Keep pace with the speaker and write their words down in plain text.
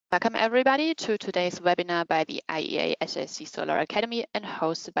Welcome everybody to today's webinar by the IEA SHC Solar Academy and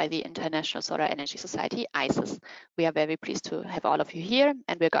hosted by the International Solar Energy Society, ISIS. We are very pleased to have all of you here,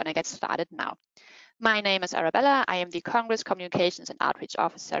 and we're going to get started now. My name is Arabella. I am the Congress Communications and Outreach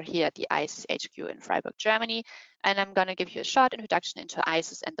Officer here at the ISIS HQ in Freiburg, Germany, and I'm going to give you a short introduction into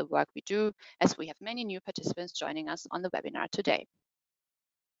ISIS and the work we do, as we have many new participants joining us on the webinar today.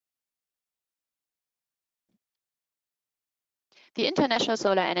 The International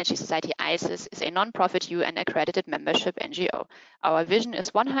Solar Energy Society, ISIS, is a non-profit UN-accredited membership NGO. Our vision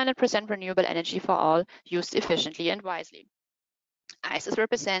is 100% renewable energy for all, used efficiently and wisely. ISIS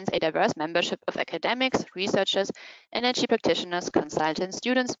represents a diverse membership of academics, researchers, energy practitioners, consultants,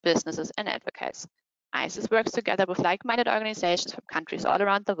 students, businesses, and advocates. ISIS works together with like-minded organizations from countries all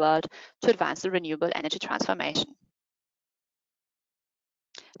around the world to advance the renewable energy transformation.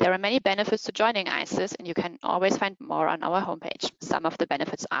 There are many benefits to joining ISIS, and you can always find more on our homepage. Some of the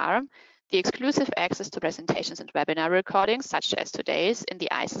benefits are the exclusive access to presentations and webinar recordings, such as today's, in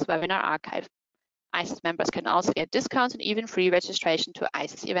the ISIS webinar archive. ISIS members can also get discounts and even free registration to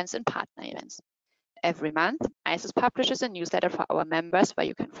ISIS events and partner events. Every month, ISIS publishes a newsletter for our members where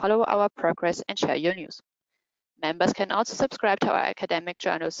you can follow our progress and share your news. Members can also subscribe to our academic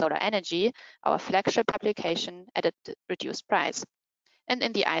journal Solar Energy, our flagship publication, at a reduced price. And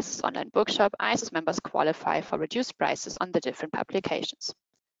in the ISIS online bookshop, ISIS members qualify for reduced prices on the different publications.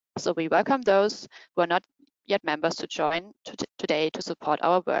 So we welcome those who are not yet members to join today to support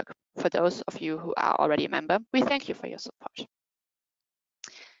our work. For those of you who are already a member, we thank you for your support.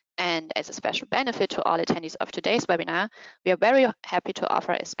 And as a special benefit to all attendees of today's webinar, we are very happy to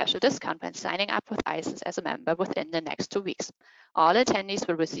offer a special discount when signing up with ISIS as a member within the next 2 weeks. All attendees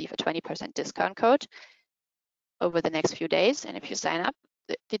will receive a 20% discount code over the next few days, and if you sign up,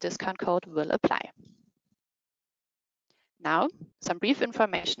 the discount code will apply. Now, some brief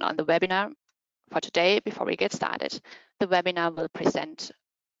information on the webinar for today before we get started. The webinar will present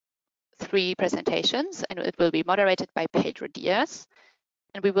 3 presentations, and it will be moderated by Pedro Diaz,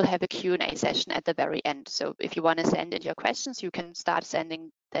 and we will have a Q&A session at the very end. So if you want to send in your questions, you can start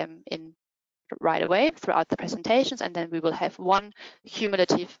sending them in right away throughout the presentations, and then we will have one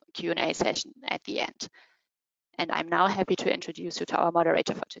cumulative Q&A session at the end. And I'm now happy to introduce you to our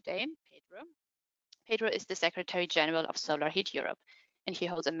moderator for today, Pedro. Pedro is the Secretary General of Solar Heat Europe, and he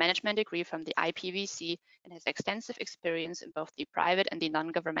holds a management degree from the IPVC and has extensive experience in both the private and the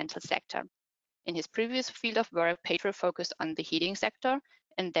non-governmental sector. In his previous field of work, Pedro focused on the heating sector,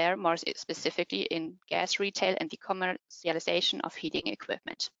 and there more specifically in gas retail and the commercialization of heating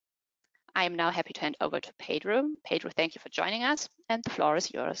equipment. I am now happy to hand over to Pedro. Pedro, thank you for joining us, and the floor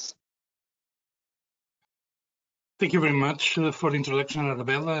is yours. Thank you very much for the introduction,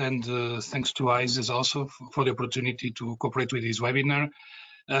 Arabella, and thanks to ISIS also for the opportunity to cooperate with this webinar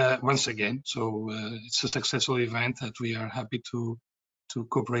once again. So it's a successful event that we are happy to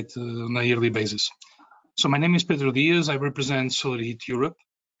cooperate on a yearly basis. So my name is Pedro Diaz. I represent Solar Heat Europe.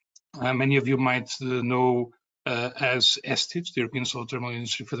 Many of you might know as ESTIF, the European Solar Thermal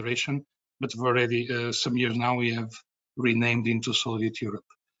Industry Federation, but for already some years now we have renamed into Solar Heat Europe.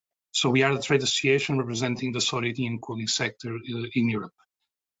 So we are the trade association representing the solar heating and cooling sector in Europe.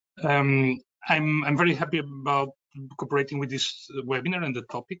 I'm very happy about cooperating with this webinar and the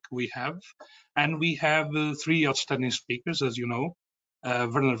topic we have. And we have 3 outstanding speakers, as you know,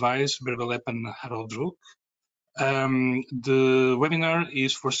 Werner Weiss, Berbel Epp, and Harald Druck. The webinar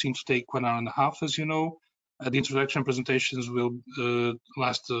is foreseen to take 1.5 hours, as you know. The introduction presentations will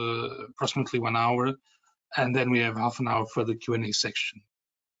last approximately 1 hour, and then we have half an hour for the Q&A section.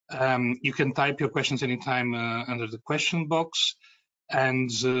 You can type your questions anytime under the question box, and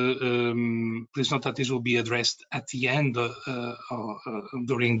please note that this will be addressed at the end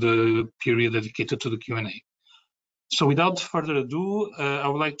during the period dedicated to the Q&A. So without further ado, I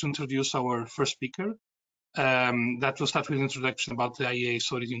would like to introduce our first speaker. That will start with an introduction about the IEA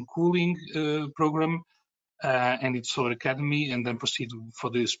Solar Heating and Cooling program and its Solar Academy, and then proceed for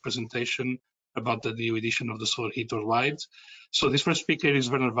this presentation about the new edition of the Solar Heat Worldwide. So this first speaker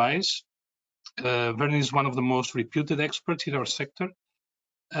is Werner Weiss. Werner is one of the most reputed experts in our sector.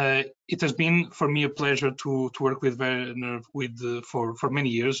 It has been for me a pleasure to work with Werner for many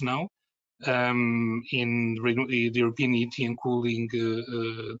years now in the European Heating and Cooling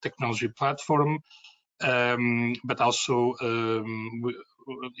technology platform, but also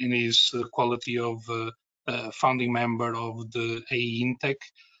in his quality of founding member of the AE Intec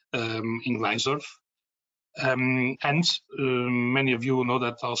in Gleisdorf. And many of you know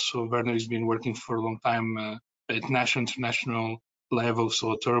that also Werner has been working for a long time at national, international level,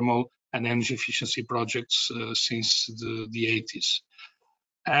 so thermal and energy efficiency projects since the 80s.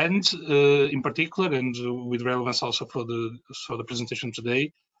 And in particular, and with relevance also for the presentation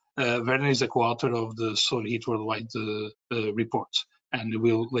today, Werner is the co-author of the Solar Heat Worldwide report, and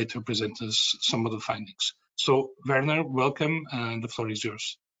will later present us some of the findings. So Werner, welcome, and the floor is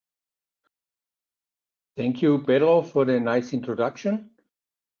yours. Thank you, Pedro, for the nice introduction.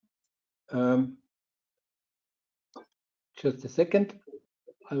 Just a second,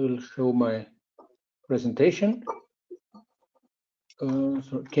 I will show my presentation.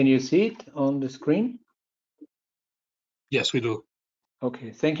 So can you see it on the screen? Yes, we do.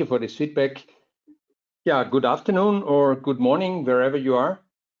 Okay, thank you for this feedback. Yeah, good afternoon or good morning, wherever you are.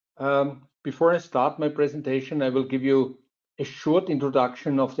 Before I start my presentation, I will give you a short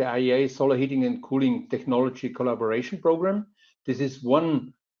introduction of the IEA Solar Heating and Cooling Technology Collaboration Program. This is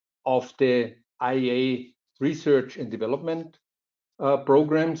one of the IEA research and development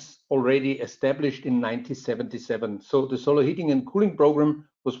programs already established in 1977. So the Solar Heating and Cooling Program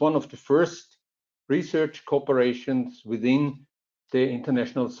was one of the first research cooperations within the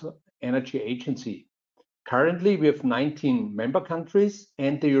International Energy Agency. Currently, we have 19 member countries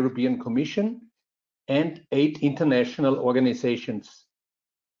and the European Commission and 8 international organizations.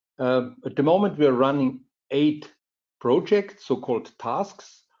 At the moment, we are running 8 projects, so-called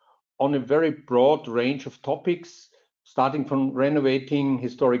tasks, on a very broad range of topics, starting from renovating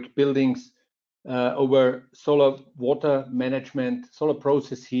historic buildings, over solar water management, solar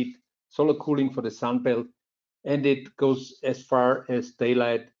process heat, solar cooling for the Sunbelt, and it goes as far as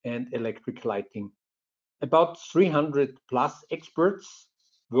daylight and electric lighting. About 300 plus experts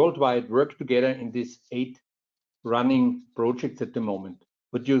worldwide work together in these 8 running projects at the moment.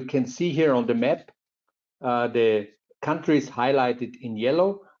 What you can see here on the map, the countries highlighted in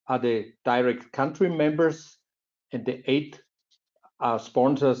yellow are the direct country members, and the 8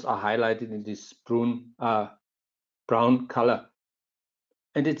 sponsors are highlighted in this brown color.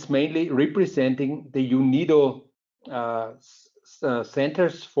 And it's mainly representing the UNIDO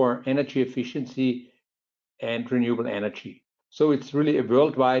centers for energy efficiency and renewable energy. So it's really a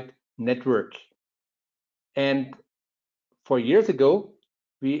worldwide network. And 4 years ago,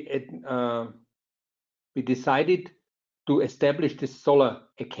 we decided to establish this Solar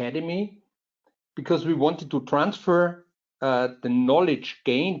Academy because we wanted to transfer the knowledge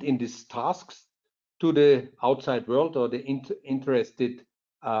gained in these tasks to the outside world or the interested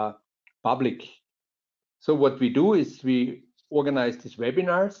public. So what we do is we organize these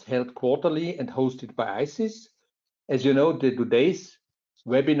webinars held quarterly and hosted by ICES. As you know, today's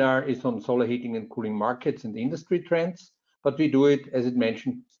webinar is on solar heating and cooling markets and industry trends, but we do it, as it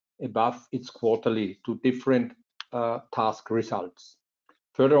mentioned above, it's quarterly to different task results.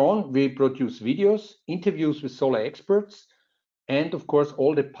 Further on, we produce videos, interviews with solar experts, and of course,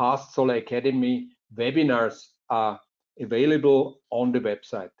 all the past Solar Academy webinars are available on the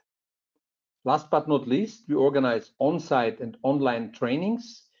website. Last but not least, we organize on-site and online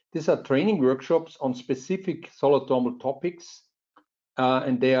trainings. These are training workshops on specific solar thermal topics,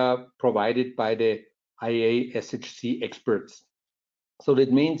 and they are provided by the IEA SHC experts. So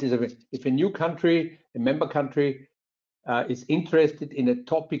that means if a new country, a member country, is interested in a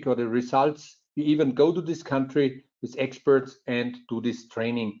topic or the results, we even go to this country with experts and do this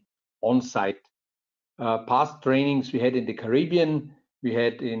training on site. Past trainings we had in the Caribbean, we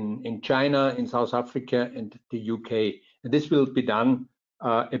had in China, in South Africa, and the UK. And this will be done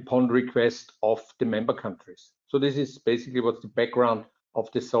upon request of the member countries. So this is basically what's the background of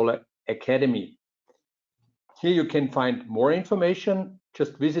the Solar Academy. Here you can find more information.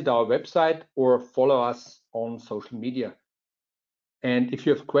 Just visit our website or follow us on social media. And if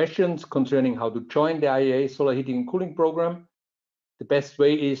you have questions concerning how to join the IEA Solar Heating and Cooling Program, the best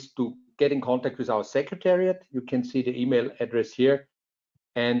way is to get in contact with our secretariat. You can see the email address here.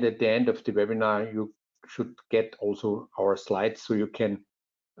 And at the end of the webinar, you should get also our slides so you can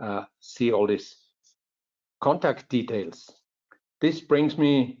see all these contact details. This brings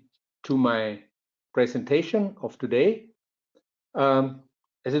me to my presentation of today.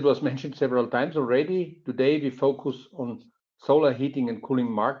 As it was mentioned several times already, today we focus on solar heating and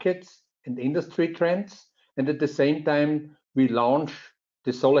cooling markets and industry trends. And at the same time, we launch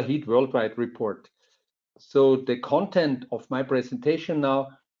the Solar Heat Worldwide report. So the content of my presentation now,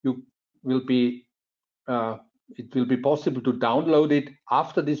 it will be possible to download it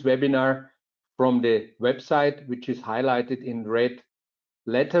after this webinar from the website, which is highlighted in red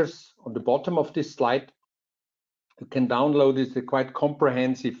letters on the bottom of this slide. You can download it. It's a quite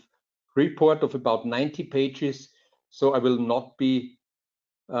comprehensive report of about 90 pages. So I will not be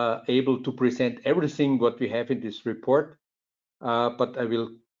able to present everything what we have in this report, but I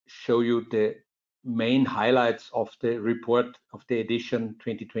will show you the main highlights of the report of the edition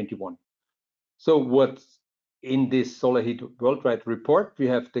 2021. So what's in this Solar Heat Worldwide report? We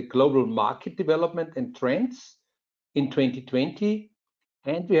have the global market development and trends in 2020,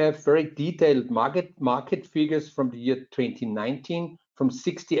 and we have very detailed market figures from the year 2019 from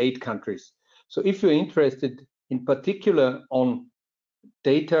 68 countries. So if you're interested in particular on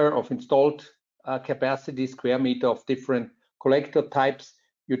data of installed capacity, square meter of different collector types,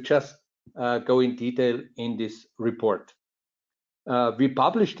 you just go in detail in this report. We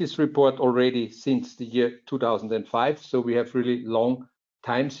published this report already since the year 2005, so we have really long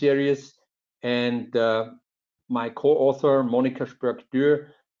time series, and my co-author Monika Spörk-Dürr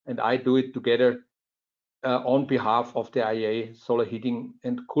and I do it together on behalf of the IEA Solar Heating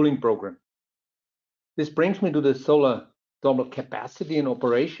and Cooling Program. This brings me to the solar thermal capacity in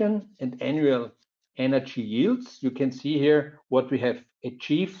operation and annual energy yields. You can see here what we have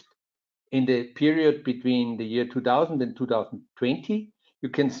achieved in the period between the year 2000 and 2020. You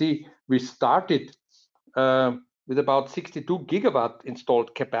can see we started with about 62 gigawatt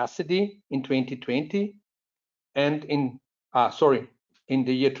installed capacity in 2020, and in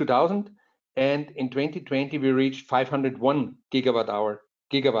the year 2000, and in 2020 we reached 501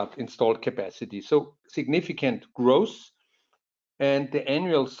 gigawatt installed capacity. So significant growth, and the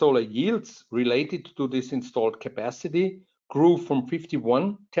annual solar yields related to this installed capacity grew from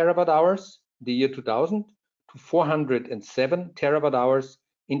 51 terawatt hours the year 2000 to 407 terawatt hours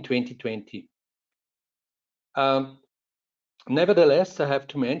in 2020. Nevertheless, I have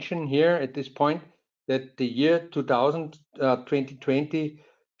to mention here at this point that the year 2020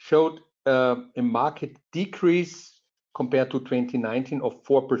 showed a market decrease compared to 2019 of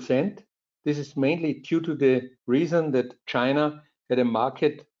 4%. This is mainly due to the reason that China had a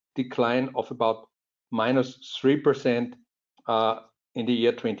market decline of about -3% in the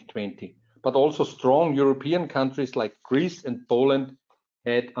year 2020. But also strong European countries like Greece and Poland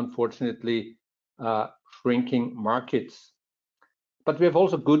had unfortunately shrinking markets. But we have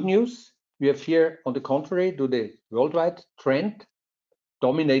also good news. We have here, on the contrary, to the worldwide trend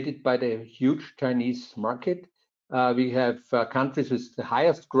dominated by the huge Chinese market. We have countries with the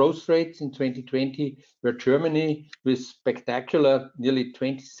highest growth rates in 2020, where Germany with spectacular nearly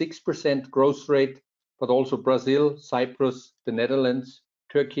 26% growth rate, but also Brazil, Cyprus, the Netherlands,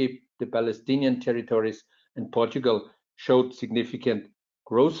 Turkey, the Palestinian territories, and Portugal showed significant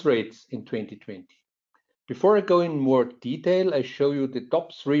growth rates in 2020. Before I go in more detail, I show you the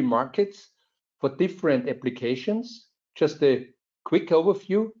top 3 markets for different applications. Just a quick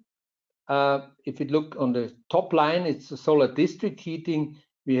overview. If you look on the top line, it's the solar district heating.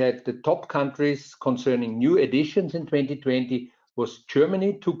 We had the top countries concerning new additions in 2020 was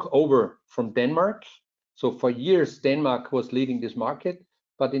Germany, took over from Denmark. So for years, Denmark was leading this market,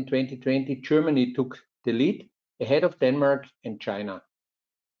 but in 2020, Germany took the lead ahead of Denmark and China.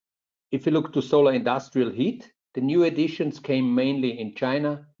 If you look to solar industrial heat, the new additions came mainly in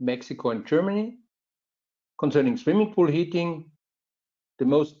China, Mexico, and Germany. Concerning swimming pool heating, the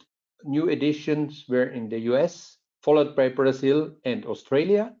most new additions were in the US, followed by Brazil and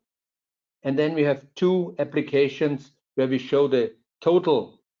Australia. And then we have 2 applications where we show the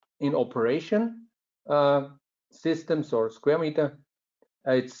total in operation systems or square meter.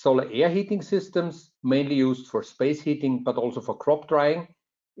 It's solar air heating systems, mainly used for space heating, but also for crop drying.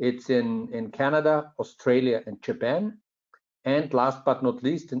 It's in Canada, Australia, and Japan. And last but not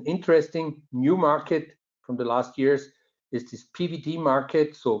least, an interesting new market from the last years is this PVT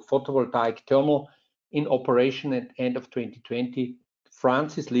market, so photovoltaic thermal, in operation at end of 2020.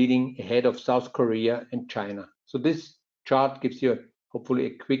 France is leading ahead of South Korea and China. So this chart gives you hopefully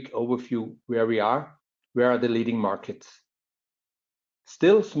a quick overview where we are, where are the leading markets.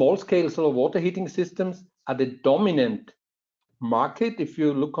 Still, small-scale solar water heating systems are the dominant market. If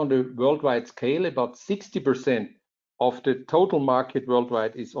you look on the worldwide scale, about 60% of the total market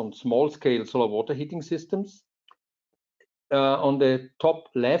worldwide is on small-scale solar water heating systems. On the top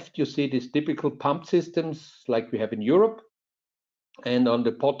left, you see these typical pump systems like we have in Europe. And on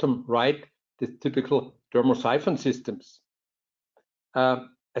the bottom right, the typical thermosiphon systems.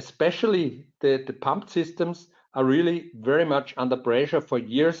 Especially the pump systems are really very much under pressure for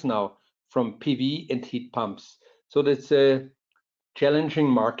years now from PV and heat pumps. So that's a challenging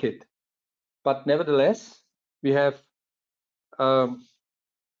market. But nevertheless, we have an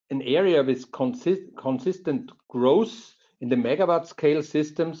area with consistent growth in the megawatt scale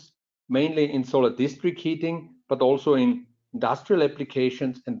systems, mainly in solar district heating, but also in industrial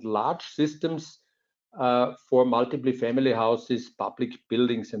applications and large systems for multiple family houses, public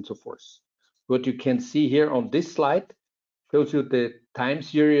buildings, and so forth. What you can see here on this slide, Shows you the time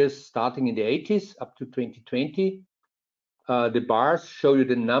series starting in the 80s up to 2020. The bars show you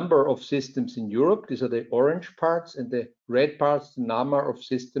the number of systems in Europe. These are the orange parts, and the red parts, the number of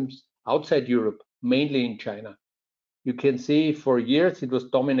systems outside Europe, mainly in China. You can see for years it was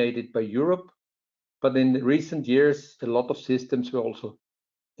dominated by Europe, but in recent years, a lot of systems were also,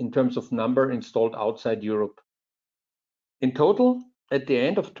 in terms of number, installed outside Europe. In total, at the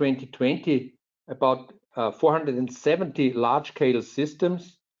end of 2020, about 470 large-scale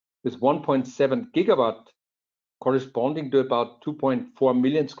systems with 1.7 gigawatt, corresponding to about 2.4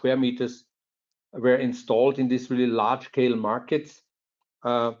 million square meters, were installed in these really large-scale markets,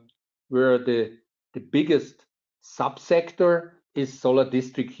 where the biggest subsector is solar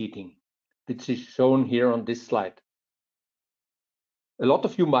district heating, which is shown here on this slide. A lot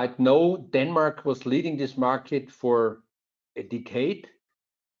of you might know Denmark was leading this market for a decade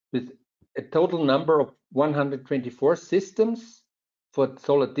with a total number of 124 systems for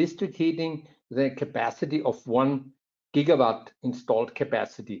solar district heating with a capacity of 1 gigawatt installed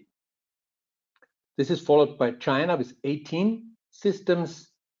capacity. This is followed by China with 18 systems,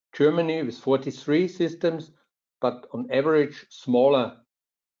 Germany with 43 systems, but on average smaller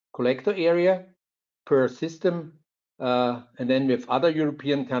collector area per system. And then we have other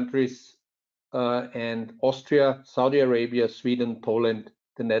European countries and Austria, Saudi Arabia, Sweden, Poland,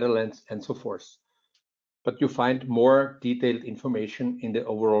 the Netherlands, and so forth. But you find more detailed information in the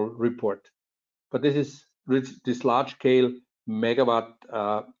overall report. But this is this large-scale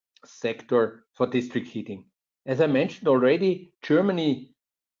megawatt sector for district heating. As I mentioned already, Germany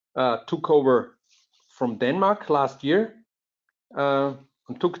took over from Denmark last year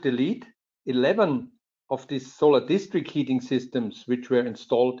and took the lead. 11 of these solar district heating systems, which were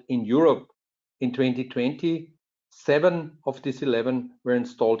installed in Europe in 2020, 7 of these 11 were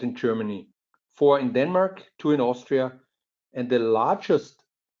installed in Germany, 4 in Denmark, 2 in Austria, and the largest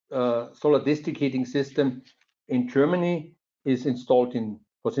solar district heating system in Germany was installed in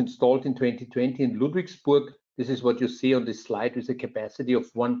 2020 in Ludwigsburg. This is what you see on this slide with a capacity of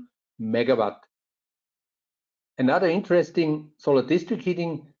 1 megawatt. Another interesting solar district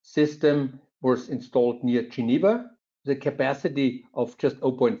heating system was installed near Geneva with a capacity of just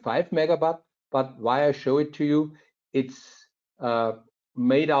 0.5 megawatt. But why I show it to you, it's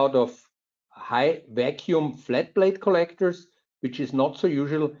made out of high vacuum flat plate collectors, which is not so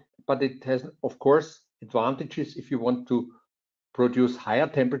usual, but it has, of course, advantages if you want to produce higher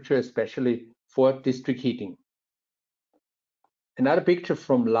temperature, especially for district heating. Another picture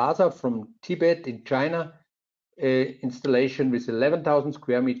from Lhasa, from Tibet in China, installation with 11,000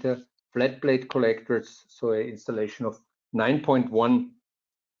 square meter flat plate collectors, so an installation of 9.1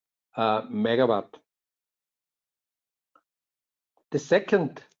 megawatt. The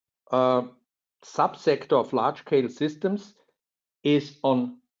second subsector of large-scale systems is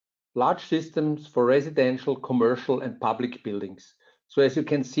on large systems for residential, commercial, and public buildings. So as you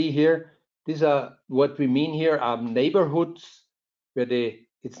can see here, these are what we mean here are neighborhoods where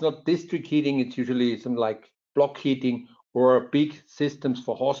it's not district heating, it's usually something like block heating or big systems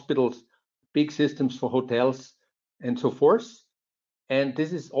for hospitals, big systems for hotels, and so forth. And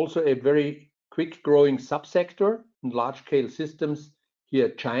this is also a very quick growing subsector in large-scale systems. Here,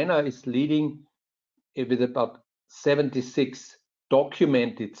 China is leading with about 76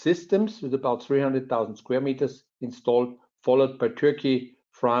 documented systems with about 300,000 square meters installed, followed by Turkey,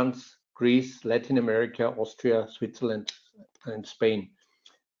 France, Greece, Latin America, Austria, Switzerland, and Spain,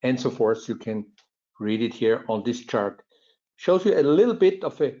 and so forth. You can read it here on this chart. Shows you a little bit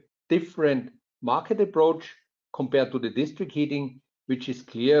of a different market approach compared to the district heating, which is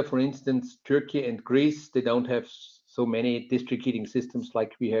clear. For instance, Turkey and Greece, they don't have so many district heating systems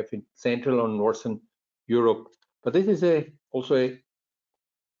like we have in Central or Northern Europe. But this is also a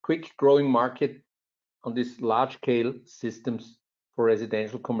quick growing market on these large scale systems for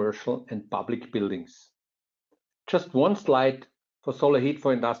residential, commercial, and public buildings. Just one slide for solar heat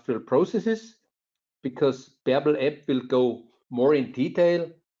for industrial processes, because Bärbel Epp will go more in detail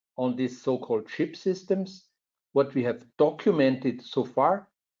on these so-called chip systems. What we have documented so far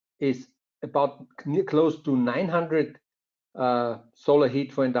is about close to 900 solar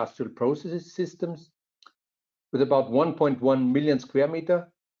heat for industrial processes systems with about 1.1 million square meter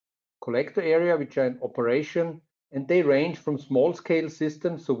collector area, which are in operation, and they range from small scale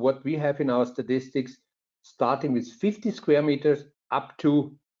systems. So what we have in our statistics, starting with 50 square meters up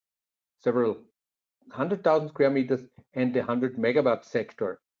to several 100,000 square meters and the 100 megawatt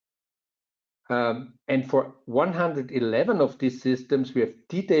sector. And for 111 of these systems, we have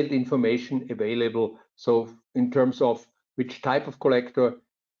detailed information available. So in terms of which type of collector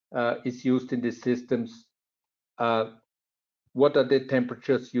is used in these systems, what are the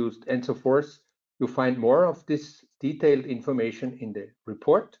temperatures used, and so forth. You find more of this detailed information in the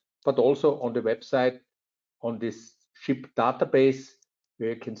report, but also on the website on this ship database,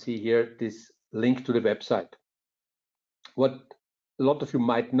 where you can see here this link to the website. What a lot of you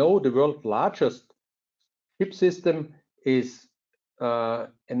might know, the world's largest ship system is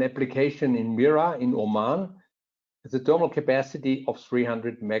an application in Mira in Oman. It's a thermal capacity of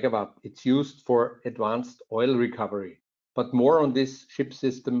 300 megawatt. It's used for advanced oil recovery. But more on this ship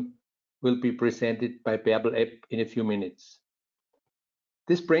system will be presented by Bärbel Epp in a few minutes.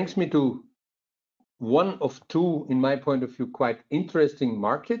 This brings me to one of two, in my point of view, quite interesting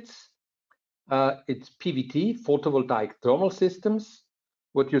markets. It's PVT, photovoltaic thermal systems.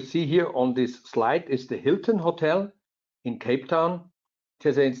 What you see here on this slide is the Hilton Hotel in Cape Town. It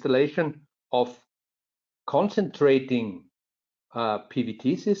has an installation of concentrating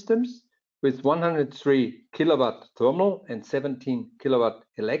PVT systems with 103 kilowatt thermal and 17 kilowatt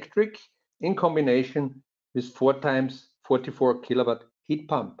electric in combination with 4 times 44 kilowatt heat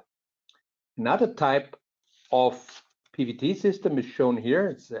pump. Another type of PVT system is shown here.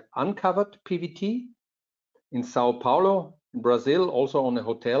 It's an uncovered PVT in Sao Paulo, in Brazil, also on a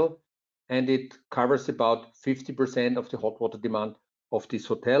hotel, and it covers about 50% of the hot water demand of this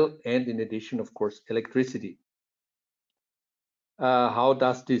hotel, and in addition, of course, electricity. How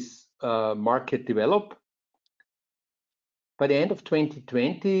does this market develop? By the end of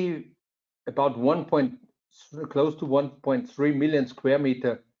 2020, about close to 1.3 million square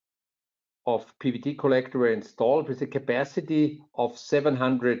meter of PVT collector were installed with a capacity of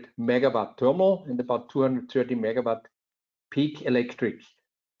 700 megawatt thermal and about 230 megawatt peak electric.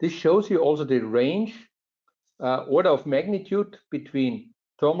 This shows you also the range, order of magnitude between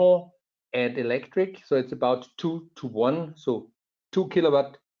thermal and electric. So it's about 2 to 1, so 2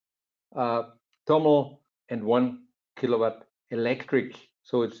 kilowatt thermal and 1 kilowatt electric.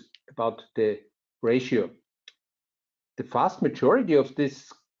 So it's about the ratio. The vast majority of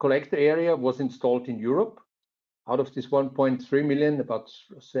this collector area was installed in Europe. Out of this 1.3 million, about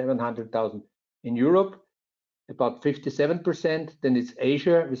 700,000 in Europe, about 57%. Then it's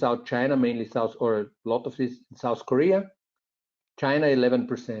Asia, without China, mainly South, or a lot of this in South Korea. China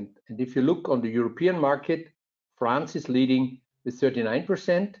 11%. And if you look on the European market, France is leading with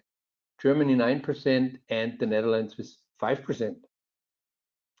 39%, Germany 9%, and the Netherlands with 5%.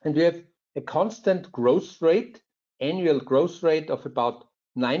 And we have a constant growth rate, annual growth rate of about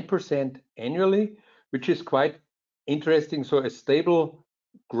 9% annually, which is quite interesting. So a stable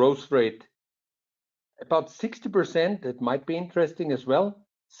growth rate. About 60%, that might be interesting as well,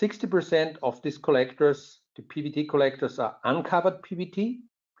 60% of these collectors, the PVT collectors, are uncovered PVT,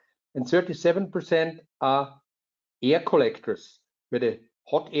 and 37% are air collectors, where the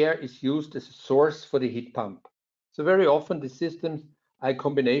hot air is used as a source for the heat pump. So very often the systems are a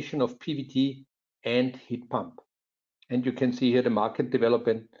combination of PVT and heat pump. And you can see here the market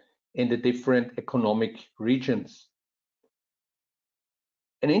development in the different economic regions.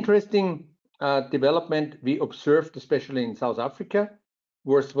 An interesting development we observed, especially in South Africa,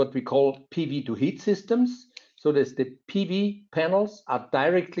 was what we call PV2heat systems. So there's the PV panels are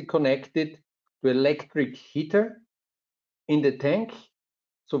directly connected to electric heater in the tank.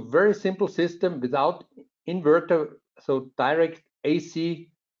 So very simple system without inverter, so direct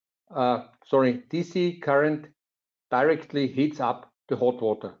DC current directly heats up the hot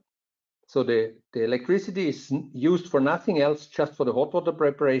water. So the electricity is used for nothing else, just for the hot water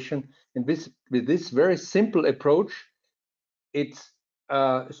preparation. And with this very simple approach, it's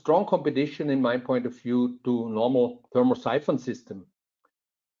a strong competition, in my point of view, to normal thermosiphon system.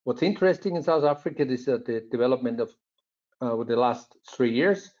 What's interesting in South Africa is the development of over the last 3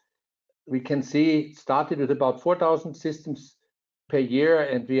 years. We can see it started with about 4,000 systems per year,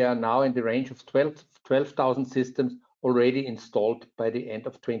 and we are now in the range of 12,000 systems already installed by the end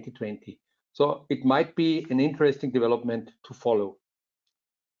of 2020. So it might be an interesting development to follow.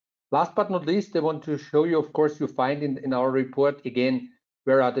 Last but not least, I want to show you, of course, you find in our report again,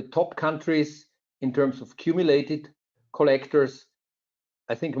 where are the top countries in terms of cumulated collectors.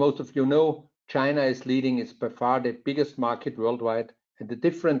 I think most of you know China is leading, is by far the biggest market worldwide, and the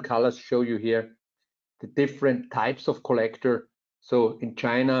different colors show you here the different types of collector. So in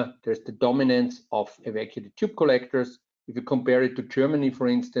China, there's the dominance of evacuated tube collectors. If you compare it to Germany, for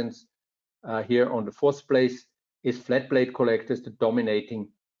instance, here on the 4th place is flat plate collectors, the dominating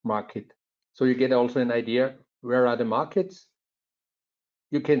market. So you get also an idea where are the markets.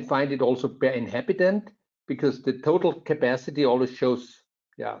 You can find it also per inhabitant, because the total capacity always shows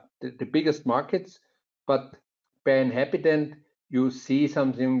the biggest markets, but per inhabitant you see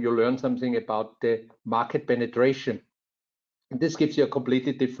something, you learn something about the market penetration. This gives you a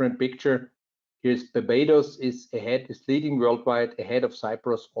completely different picture. Here's Barbados is leading worldwide, ahead of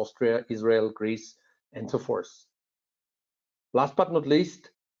Cyprus, Austria, Israel, Greece, and so forth. Last but not least,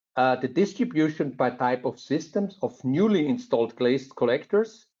 the distribution by type of systems of newly installed glazed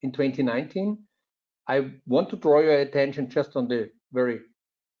collectors in 2019. I want to draw your attention just on the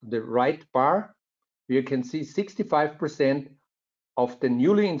right bar. You can see 65% of the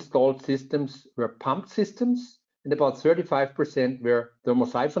newly installed systems were pumped systems, and about 35% were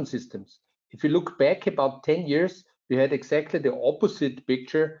thermosiphon systems. If you look back about 10 years, we had exactly the opposite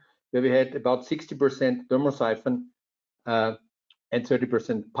picture, where we had about 60% thermosiphon and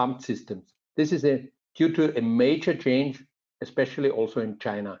 30% pumped systems. This is due to a major change, especially also in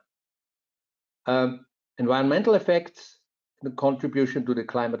China. Environmental effects, the contribution to the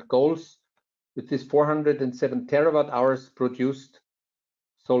climate goals. With this 407 terawatt hours produced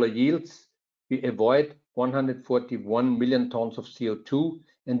solar yields, we avoid 141 million tons of CO2,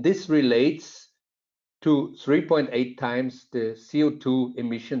 and this relates to 3.8 times the CO2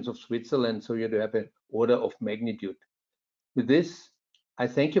 emissions of Switzerland, so you have an order of magnitude. With this, I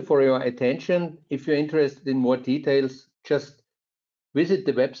thank you for your attention. If you're interested in more details, just visit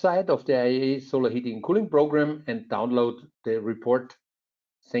the website of the IEA Solar Heating and Cooling Program and download the report.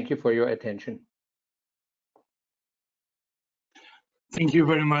 Thank you for your attention. Thank you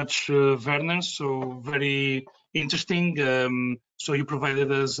very much, Werner. So very interesting. So you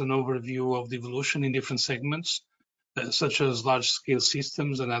provided us an overview of the evolution in different segments, such as large-scale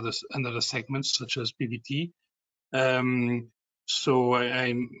systems and other segments, such as PVT. So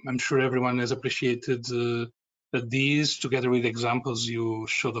I'm sure everyone has appreciated these, together with examples you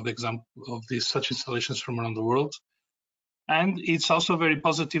showed of these such installations from around the world. And it's also very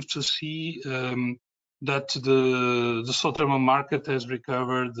positive to see that the solar thermal market has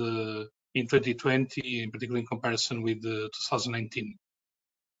recovered in 2020, in particular in comparison with 2019.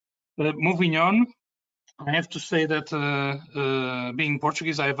 Moving on, I have to say that being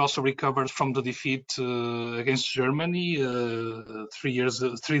Portuguese, I have also recovered from the defeat against Germany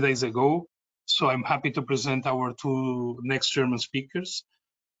 3 days ago. So I'm happy to present our two next German speakers.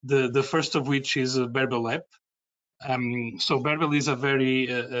 The first of which is Bärbel Epp. So Bärbel is a very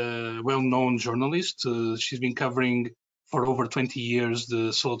well-known journalist. She's been covering for over 20 years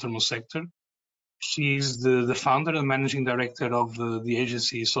the solar thermal sector. She's the founder and managing director of the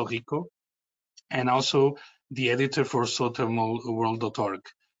agency Solrico, and also the editor for solarthermalworld.org,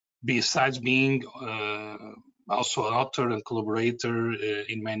 besides being also an author and collaborator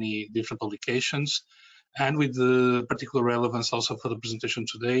in many different publications, and with the particular relevance also for the presentation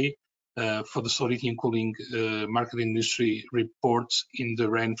today, for the solar heating and cooling market industry reports in the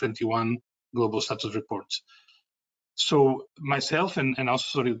REN 21 Global Status Report. So myself and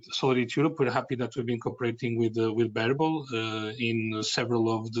also Solar Heat Europe, we're happy that we've been cooperating with Bärbel in several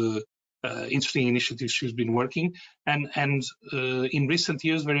of the interesting initiatives she's been working, and in recent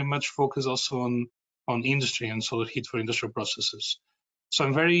years very much focused also on industry and solar heat for industrial processes. So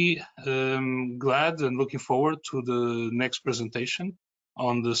I'm very glad and looking forward to the next presentation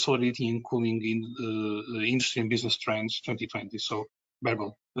on the solar heating and cooling in industry and business trends 2020. So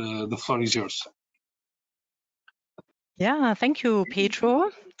Bärbel, the floor is yours. Yeah, thank you,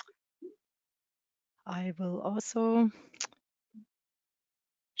 Pedro. I will also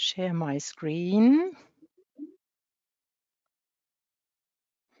share my screen.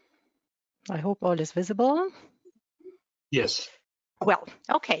 I hope all is visible. Yes. Well,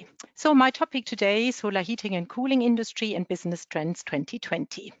 okay. So my topic today is solar heating and cooling industry and business trends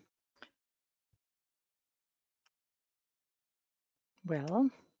 2020. Well,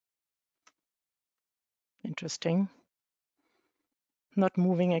 interesting. Not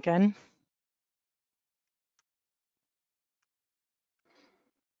moving again.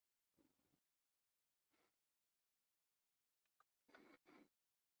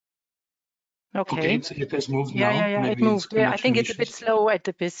 Okay. It has moved now. Yeah, it moved. Yeah, I think it's a bit slow at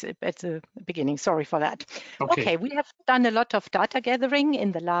the beginning. Sorry for that. Okay, we have done a lot of data gathering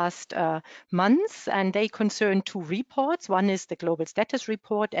in the last months, and they concern two reports. One is the Global Status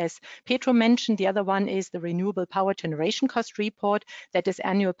Report, as Pedro mentioned. The other one is the Renewable Power Generation Cost Report that is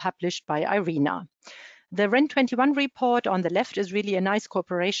annual published by IRENA. The REN 21 report on the left is really a nice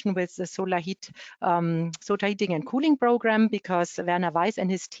cooperation with the solar heating and cooling program, because Werner Weiss and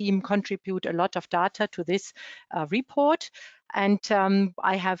his team contribute a lot of data to this report. And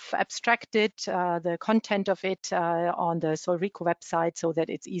I have abstracted the content of it on the Solrico website so that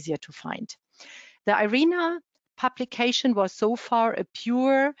it's easier to find. The IRENA publication was so far a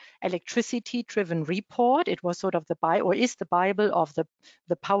pure electricity-driven report. It was sort of the Bible of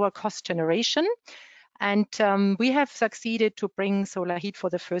the power cost generation. And we have succeeded to bring solar heat for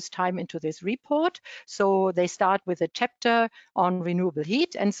the first time into this report. So they start with a chapter on renewable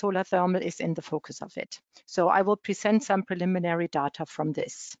heat, and solar thermal is in the focus of it. So I will present some preliminary data from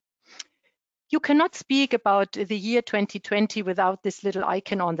this. You cannot speak about the year 2020 without this little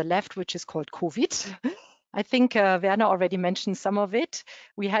icon on the left, which is called COVID. I think Werner already mentioned some of it.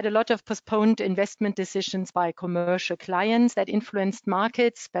 We had a lot of postponed investment decisions by commercial clients that influenced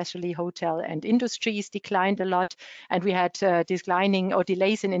markets, especially hotel and industries declined a lot. And we had declining or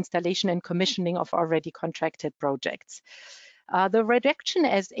delays in installation and commissioning of already contracted projects. The reduction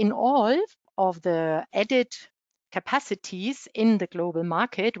as in all of the added capacities in the global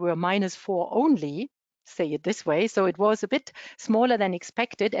market were -4 only, say it this way. So it was a bit smaller than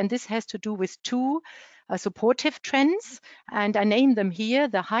expected. And this has to do with two supportive trends. And I name them here: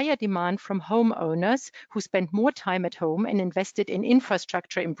 the higher demand from homeowners who spent more time at home and invested in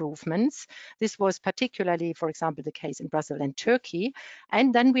infrastructure improvements. This was particularly, for example, the case in Brazil and Turkey.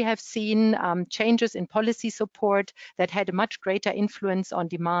 And then we have seen changes in policy support that had a much greater influence on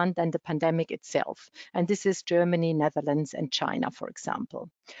demand than the pandemic itself. And this is Germany, Netherlands, and China, for example.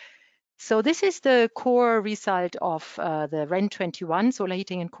 So this is the core result of the REN 21 solar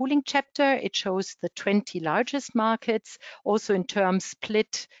heating and cooling chapter. It shows the 20 largest markets, also in terms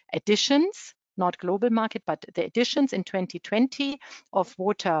split additions, not global market, but the additions in 2020 of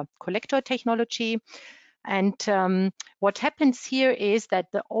water collector technology. And what happens here is that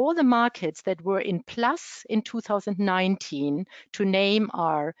all the markets that were in plus in 2019, to name,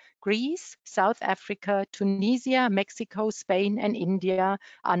 are Greece, South Africa, Tunisia, Mexico, Spain, and India,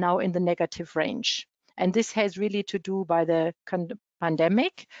 are now in the negative range. And this has really to do by the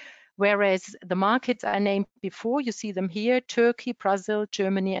pandemic. Whereas the markets I named before, you see them here: Turkey, Brazil,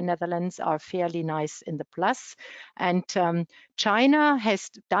 Germany, and Netherlands are fairly nice in the plus. And China has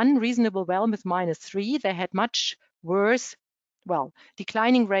done reasonable well with -3. They had much worse, well,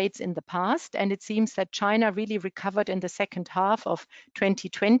 declining rates in the past. And it seems that China really recovered in the second half of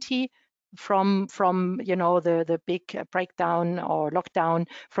 2020 from the big breakdown or lockdown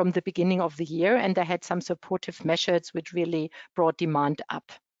from the beginning of the year. And they had some supportive measures which really brought demand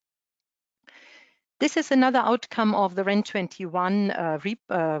up. This is another outcome of the REN 21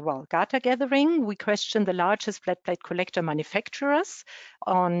 data gathering. We questioned the largest flat plate collector manufacturers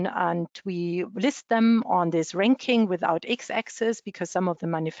and we list them on this ranking without x-axis because some of the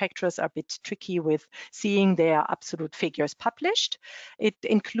manufacturers are a bit tricky with seeing their absolute figures published. It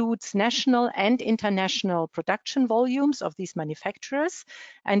includes national and international production volumes of these manufacturers.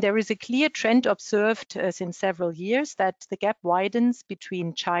 And there is a clear trend observed since several years that the gap widens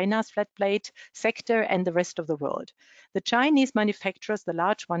between China's flat plate sector and the rest of the world. The Chinese manufacturers, the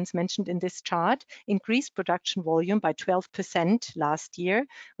large ones mentioned in this chart, increased production volume by 12% last year,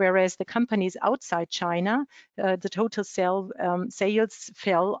 whereas the companies outside China, the total sales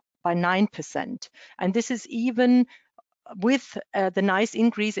fell by 9%. And this is even with the nice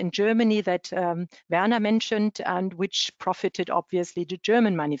increase in Germany that Werner mentioned, and which profited obviously the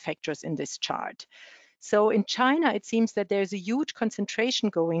German manufacturers in this chart. So in China, it seems that there's a huge concentration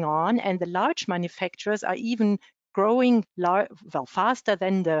going on, and the large manufacturers are even growing faster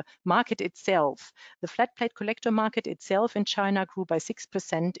than the market itself. The flat plate collector market itself in China grew by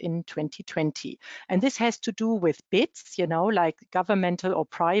 6% in 2020. And this has to do with bids, like governmental or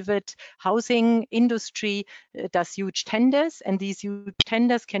private housing industry does huge tenders, and these huge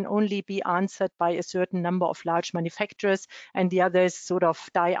tenders can only be answered by a certain number of large manufacturers, and the others sort of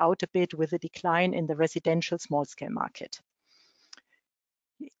die out a bit with a decline in the residential small-scale market.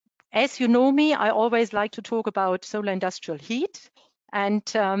 As you know me, I always like to talk about solar industrial heat. And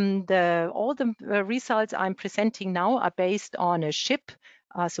all the results I'm presenting now are based on a SHIP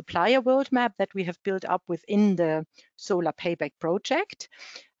supplier world map that we have built up within the Solar Payback project.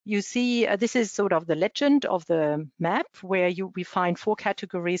 You see, this is sort of the legend of the map where we find 4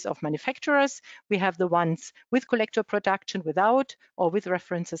 categories of manufacturers. We have the ones with collector production, without, or with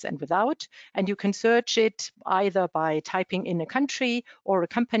references and without. And you can search it either by typing in a country or a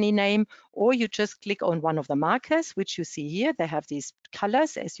company name, or you just click on one of the markers, which you see here. They have these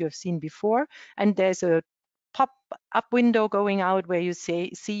colors, as you have seen before. And there's a pop-up window going out where you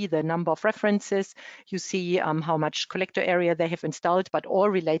see the number of references, you see how much collector area they have installed, but all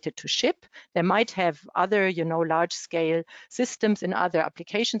related to SHIP. They might have other, large-scale systems in other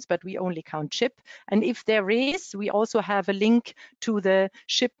applications, but we only count SHIP. And if there is, we also have a link to the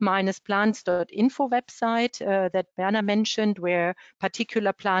ship-plants.info website that Werner mentioned, where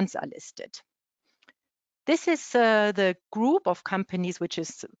particular plants are listed. This is the group of companies which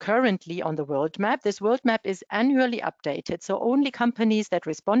is currently on the world map. This world map is annually updated, so only companies that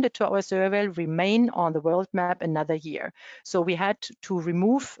responded to our survey remain on the world map another year. So we had to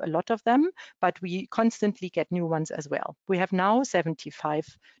remove a lot of them, but we constantly get new ones as well. We have now 75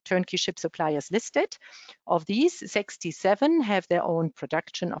 turnkey ship suppliers listed. Of these, 67 have their own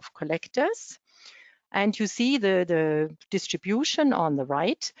production of collectors. And you see the distribution on the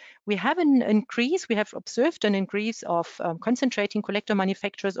right. We have an increase, we have observed an increase of concentrating collector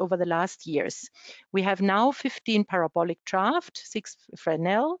manufacturers over the last years. We have now 15 parabolic draft, 6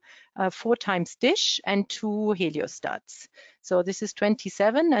 Fresnel, 4 times dish, and 2 heliostats. So this is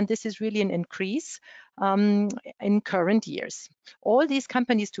 27, and this is really an increase in current years. All these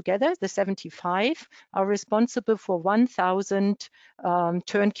companies together, the 75, are responsible for 1,000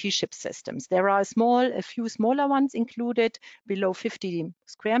 turnkey ship systems. There are a few smaller ones included below 50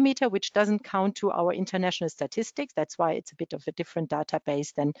 square meter, which doesn't count to our international statistics. That's why it's a bit of a different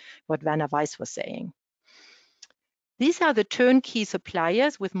database than what Werner Weiss was saying. These are the turnkey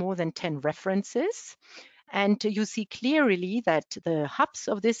suppliers with more than 10 references. And you see clearly that the hubs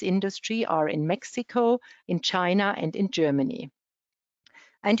of this industry are in Mexico, in China, and in Germany.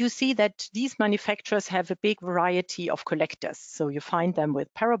 And you see that these manufacturers have a big variety of collectors. So you find them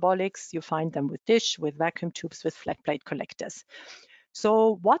with parabolics, you find them with dish, with vacuum tubes, with flat plate collectors.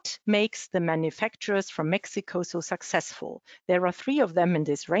 So what makes the manufacturers from Mexico so successful? There are 3 of them in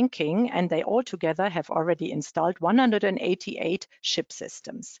this ranking, and they all together have already installed 188 ship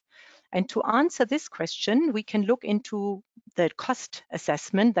systems. And to answer this question, we can look into the cost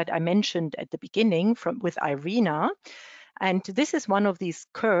assessment that I mentioned at the beginning with IRENA. And this is one of these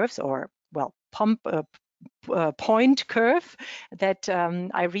curves, or well, point curve that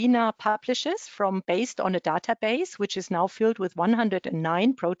IRENA publishes based on a database which is now filled with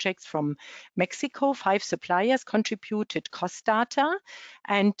 109 projects from Mexico. 5 suppliers contributed cost data,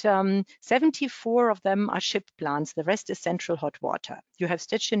 and 74 of them are ship plants. The rest is central hot water. You have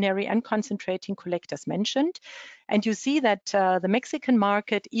stationary and concentrating collectors mentioned, and you see that the Mexican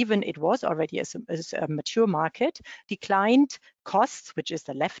market, even it was already a mature market, declined costs, which is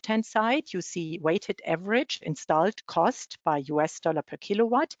the left-hand side. You see weighted average installed cost by US dollar per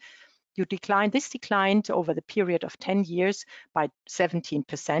kilowatt. This declined over the period of 10 years by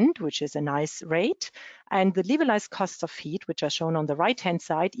 17%, which is a nice rate. And the levelized costs of heat, which are shown on the right-hand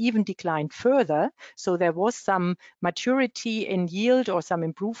side, even declined further. So there was some maturity in yield or some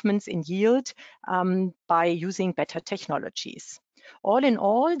improvements in yield by using better technologies. All in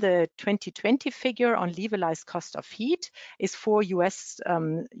all, the 2020 figure on levelized cost of heat is 4 US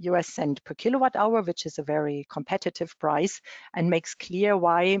cent per kilowatt hour, which is a very competitive price and makes clear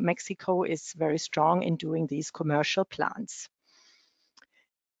why Mexico is very strong in doing these commercial plants.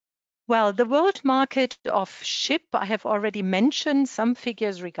 Well, the world market of ship, I have already mentioned some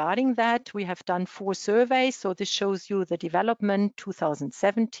figures regarding that. We have done 4 surveys, so this shows you the development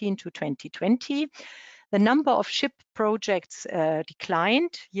 2017 to 2020. The number of ship projects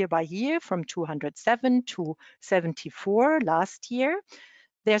declined year by year from 207 to 74 last year.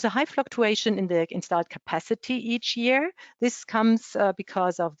 There's a high fluctuation in the installed capacity each year. This comes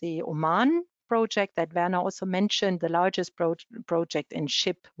because of the Oman project that Werner also mentioned, the largest project in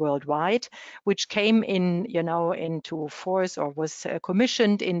ship worldwide, which came in, into force or was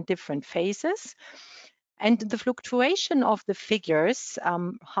commissioned in different phases. And the fluctuation of the figures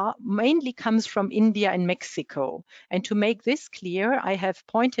mainly comes from India and Mexico. And to make this clear, I have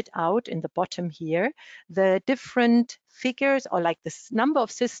pointed out in the bottom here the different figures, or like the number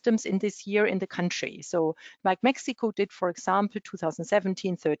of systems in this year in the country. So like Mexico did, for example,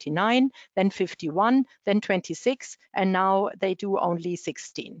 2017, 39, then 51, then 26, and now they do only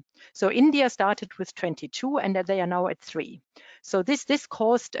 16. So India started with 22 and they are now at 3. So this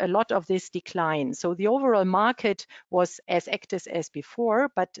caused a lot of this decline. So the overall market was as active as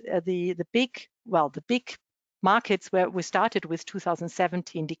before, but the big markets where we started with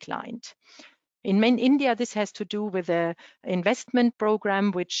 2017 declined. In India, this has to do with an investment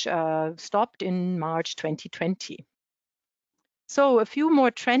program which stopped in March 2020. So a few more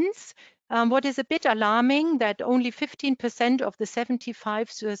trends. What is a bit alarming that only 15% of the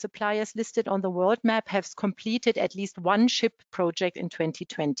 75 suppliers listed on the world map have completed at least one ship project in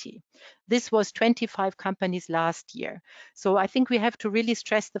 2020. This was 25 companies last year. So I think we have to really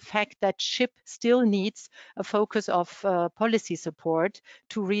stress the fact that ship still needs a focus of policy support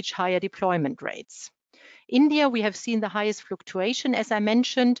to reach higher deployment rates. India, we have seen the highest fluctuation, as I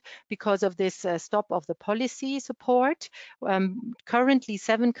mentioned, because of this stop of the policy support. Currently,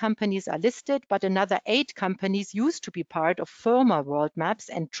 7 companies are listed, but another 8 companies used to be part of former world maps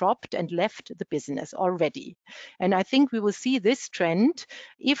and dropped and left the business already. And I think we will see this trend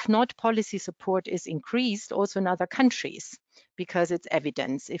if not policy support is increased also in other countries, because it's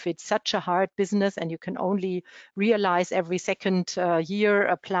evidence. If it's such a hard business and you can only realize every second year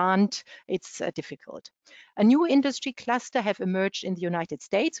a plant, it's difficult. A new industry cluster have emerged in the United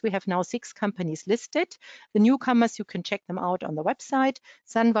States. We have now 6 companies listed. The newcomers, you can check them out on the website.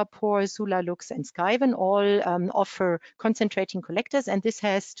 Sunvapor, Sulalux, and Skyven all offer concentrating collectors, and this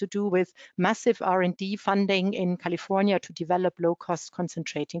has to do with massive R&D funding in California to develop low-cost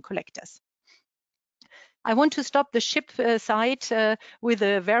concentrating collectors. I want to stop the ship side with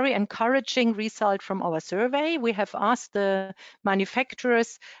a very encouraging result from our survey. We have asked the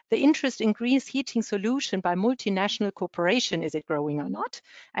manufacturers the interest in green heating solution by multinational corporation, is it growing or not?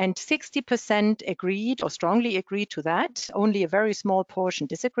 And 60% agreed or strongly agreed to that. Only a very small portion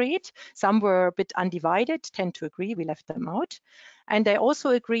disagreed. Some were a bit undivided, tend to agree, we left them out. And they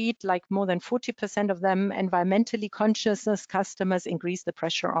also agreed, like more than 40% of them, environmentally conscious customers increase the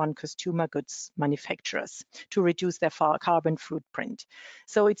pressure on consumer goods manufacturers to reduce their carbon footprint.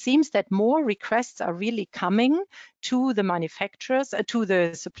 So it seems that more requests are really coming to the manufacturers, to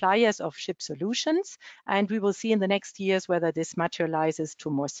the suppliers of ship solutions, and we will see in the next years whether this materializes to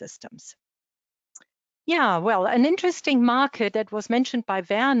more systems. Yeah, well, an interesting market that was mentioned by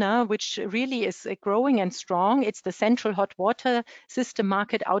Werner, which really is growing and strong. It's the central hot water system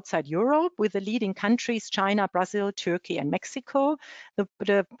market outside Europe, with the leading countries, China, Brazil, Turkey, and Mexico.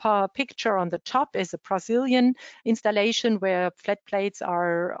 The picture on the top is a Brazilian installation where flat plates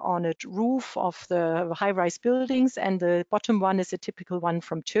are on a roof of the high-rise buildings, and the bottom one is a typical one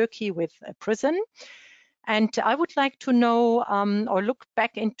from Turkey with a prison. And I would like to know or look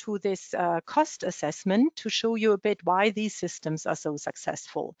back into this cost assessment to show you a bit why these systems are so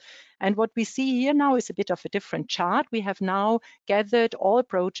successful. And what we see here now is a bit of a different chart. We have now gathered all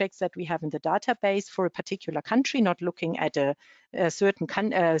projects that we have in the database for a particular country, not looking at a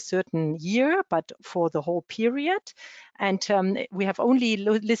certain year, but for the whole period. And we have only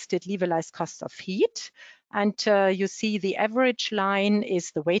listed levelized cost of heat. And you see the average line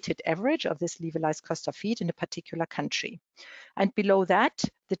is the weighted average of this levelized cost of heat in a particular country. And below that,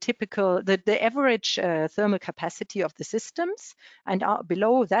 the average thermal capacity of the systems. And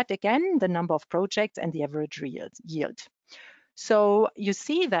below that, again, the number of projects and the average yield. So you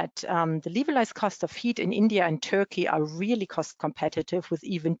see that the levelized cost of heat in India and Turkey are really cost competitive with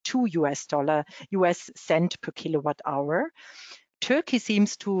even $2 cent per kilowatt hour. Turkey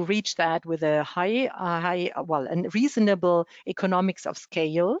seems to reach that with a and reasonable economics of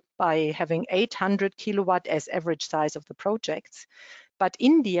scale by having 800 kilowatt as average size of the projects. But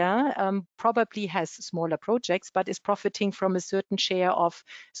India probably has smaller projects, but is profiting from a certain share of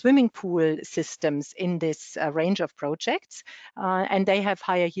swimming pool systems in this range of projects, and they have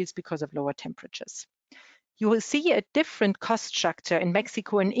higher yields because of lower temperatures. You will see a different cost structure in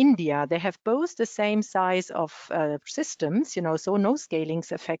Mexico and India. They have both the same size of systems, so no scaling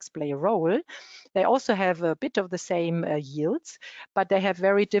effects play a role. They also have a bit of the same yields, but they have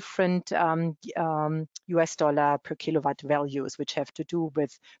very different US dollar per kilowatt values, which have to do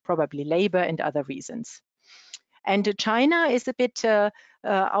with probably labor and other reasons. And China is a bit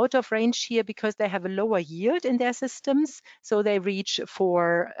out of range here because they have a lower yield in their systems, so they reach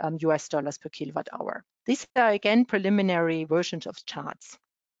 $4 per kilowatt hour. These are, again, preliminary versions of charts.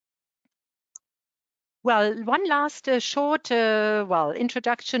 Well, one last short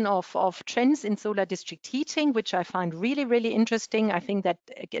introduction of trends in solar district heating, which I find really, really interesting. I think that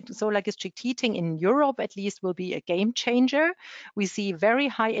solar district heating in Europe, at least, will be a game changer. We see very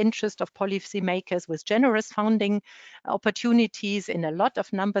high interest of policymakers with generous funding opportunities in a lot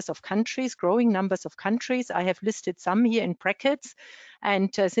of numbers of countries, growing numbers of countries. I have listed some here in brackets.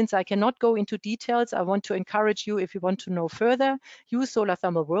 And since I cannot go into details, I want to encourage you, if you want to know further, use Solar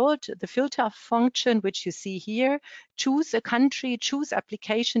Thermal World, the filter function, which you see here. Choose a country, choose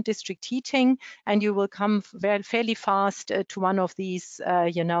application district heating, and you will come fairly fast to one of these,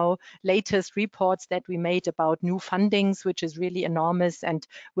 latest reports that we made about new fundings, which is really enormous and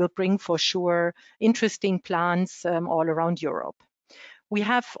will bring for sure interesting plans all around Europe. We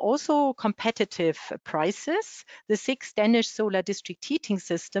have also competitive prices. The 6 Danish solar district heating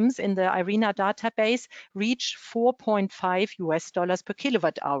systems in the IRENA database reach $4.5 per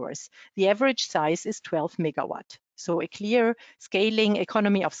kilowatt hours. The average size is 12 megawatt. So a clear scaling,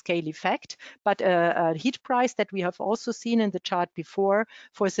 economy of scale effect, but a heat price that we have also seen in the chart before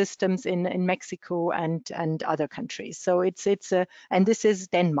for systems in Mexico and other countries. So it's and this is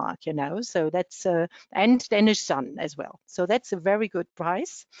Denmark, you know, so that's and Danish sun as well. So that's a very good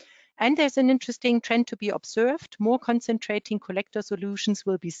price. And there's an interesting trend to be observed. More concentrating collector solutions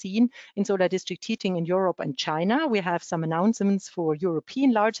will be seen in solar district heating in Europe and China. We have some announcements for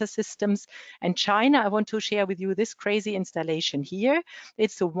European larger systems. And China, I want to share with you this crazy installation here.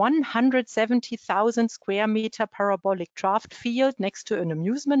 It's a 170,000 square meter parabolic draft field next to an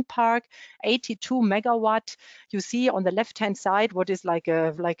amusement park, 82 megawatt. You see on the left-hand side what is like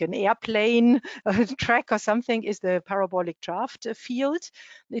an airplane track or something is the parabolic draft field.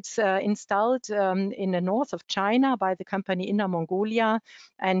 It's installed in the north of China by the company Inner Mongolia,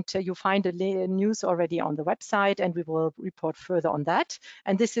 and you find the news already on the website, and we will report further on that.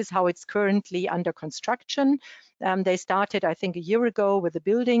 And this is how it's currently under construction. They started, I think, a year ago with the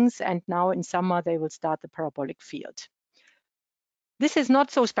buildings, and now in summer they will start the parabolic field. This is not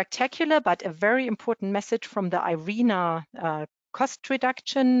so spectacular, but a very important message from the IRENA cost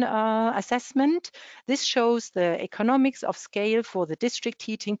reduction assessment. This shows the economics of scale for the district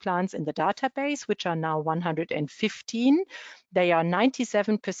heating plants in the database, which are now 115. They are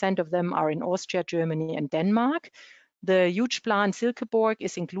 97% of them are in Austria, Germany, and Denmark. The huge plant Silkeborg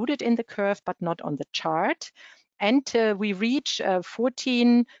is included in the curve, but not on the chart. And we reach a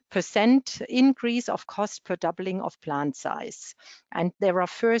 14% increase of cost per doubling of plant size. And there are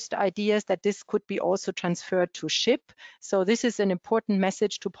first ideas that this could be also transferred to ship. So this is an important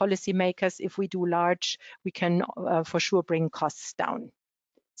message to policymakers. If we do large, we can for sure bring costs down.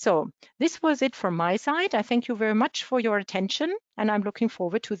 So this was it from my side. I thank you very much for your attention, and I'm looking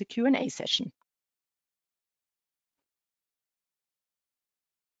forward to the Q&A session.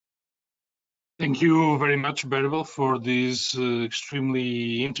 Thank you very much, Bärbel, for this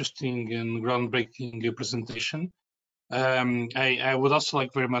extremely interesting and groundbreaking presentation. I would also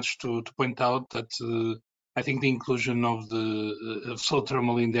like very much to point out that I think the inclusion of the solar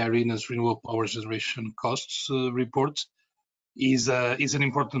thermal in the IRENA's renewable power generation costs report is an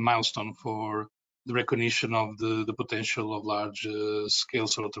important milestone for the recognition of the potential of large scale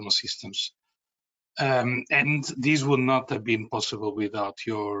solar thermal systems. And this would not have been possible without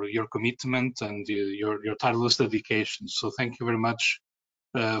your commitment and your tireless dedication. So thank you very much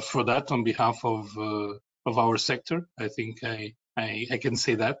for that on behalf of our sector. I think I can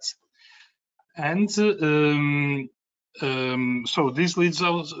say that. And so this leads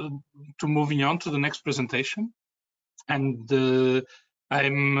us to moving on to the next presentation. And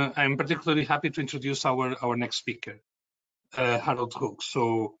I'm particularly happy to introduce our next speaker, Harold Hook.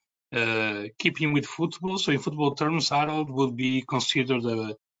 So keeping with football, so in football terms, Harold will be considered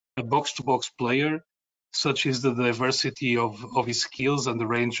a box-to-box player, such is the diversity of his skills and the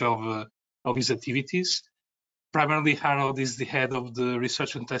range of his activities. Primarily, Harold is the head of the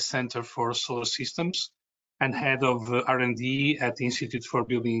Research and Test Center for Solar Systems and head of R&D at the Institute for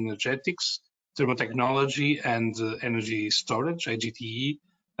Building Energetics, Thermotechnology and Energy Storage, IGTE,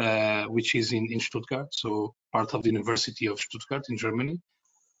 which is in Stuttgart, so part of the University of Stuttgart in Germany.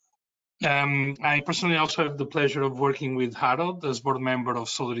 I personally also have the pleasure of working with Harold as board member of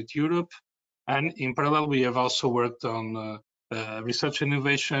SolarIT Europe, and in parallel we have also worked on research and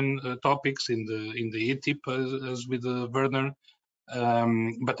innovation topics in the ETIP as with Werner,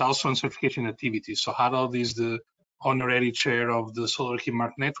 but also on certification activities. So Harold is the honorary chair of the Solar Key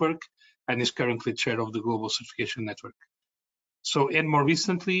Mark Network and is currently chair of the Global Certification Network. So, and more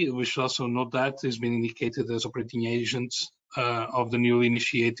recently, we should also note that he's been indicated as operating agent of the newly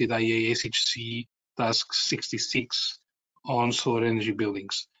initiated IEA SHC Task 66 on solar energy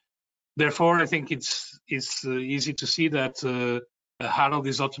buildings. Therefore, I think it's easy to see that Harold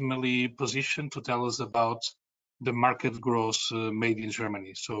is ultimately positioned to tell us about the market growth made in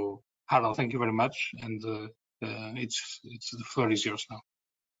Germany. So, Harold, thank you very much, and the floor is yours now.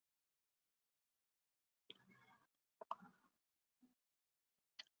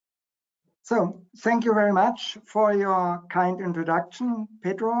 So thank you very much for your kind introduction,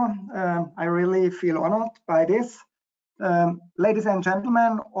 Pedro. I really feel honored by this. Ladies and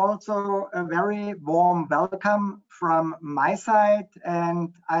gentlemen, also a very warm welcome from my side,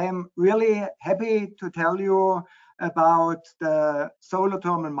 and I am really happy to tell you about the solar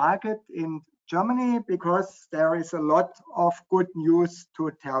thermal market in Germany, because there is a lot of good news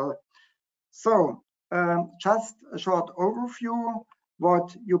to tell. So just a short overview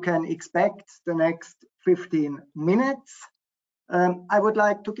what you can expect the next 15 minutes. I would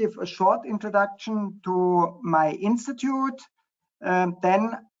like to give a short introduction to my institute.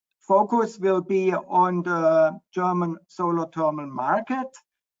 Then focus will be on the German solar thermal market,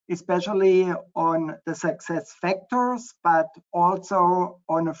 especially on the success factors, but also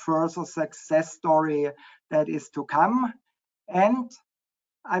on a further success story that is to come. And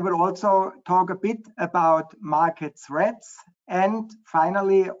I will also talk a bit about market threats, and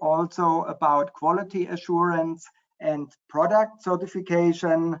finally also about quality assurance and product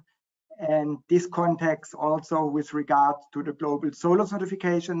certification, and this context also with regard to the global solar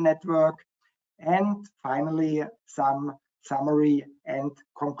certification network, and finally some summary and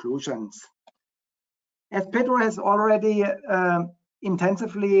conclusions. As Pedro has already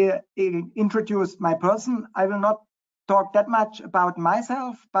intensively introduced my person, I will not talk that much about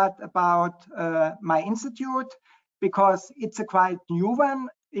myself, but about my institute, because it's a quite new one.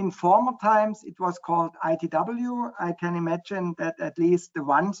 In former times, it was called ITW. I can imagine that at least the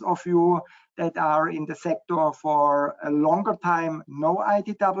ones of you that are in the sector for a longer time know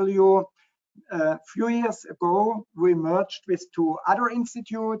ITW. A few years ago, we merged with two other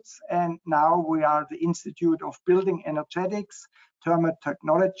institutes, and now we are the Institute of Building Energetics, Thermal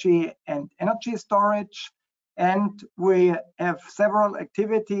Technology, and Energy Storage. And we have several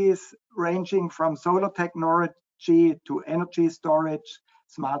activities ranging from solar technology to energy storage,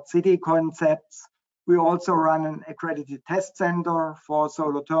 smart city concepts. We also run an accredited test center for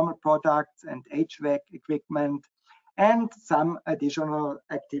solar thermal products and HVAC equipment, and some additional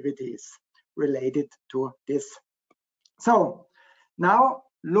activities related to this. So now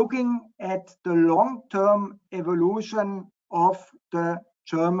looking at the long-term evolution of the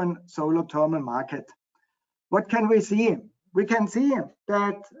German solar thermal market. What can we see? We can see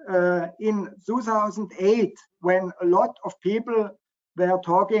that in 2008, when a lot of people were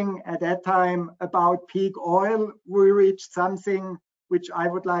talking at that time about peak oil, we reached something which I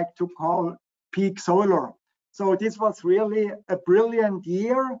would like to call peak solar. So this was really a brilliant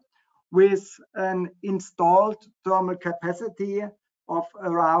year with an installed thermal capacity of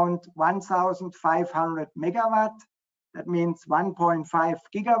around 1,500 megawatt. That means 1.5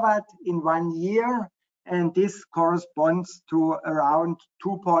 gigawatt in 1 year. And this corresponds to around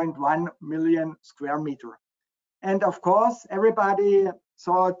 2.1 million square meter. And of course, everybody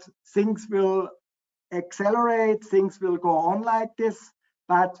thought things will accelerate, things will go on like this.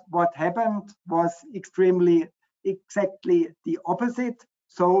 But what happened was exactly the opposite.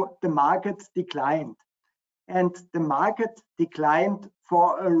 So the market declined. And the market declined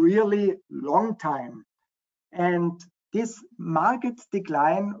for a really long time. And this market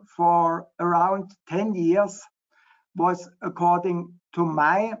decline for around 10 years was, according to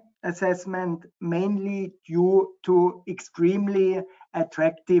my assessment, mainly due to extremely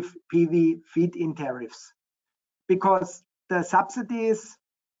attractive PV feed-in tariffs. Because the subsidies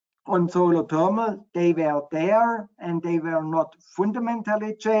on solar thermal, they were there and they were not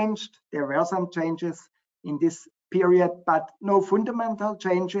fundamentally changed. There were some changes in this period, but no fundamental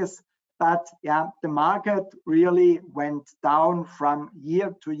changes. But yeah, the market really went down from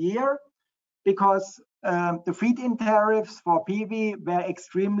year to year because the feed-in tariffs for PV were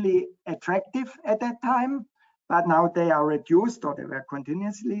extremely attractive at that time, but now they are reduced, or they were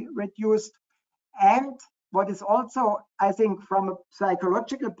continuously reduced. And what is also, I think, from a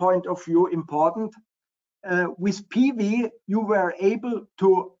psychological point of view important, with PV, you were able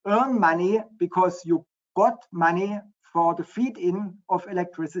to earn money because you got money for the feed-in of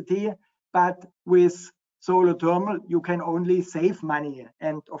electricity, but with solar thermal, you can only save money.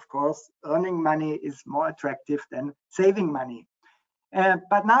 And of course, earning money is more attractive than saving money.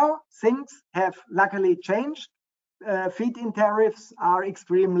 But now things have luckily changed. Feed-in tariffs are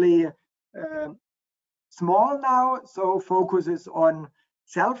extremely small now, so focus is on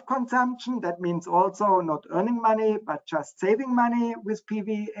self-consumption. That means also not earning money, but just saving money with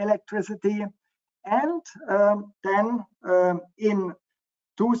PV electricity. And then in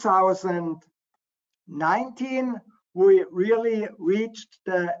 2019, we really reached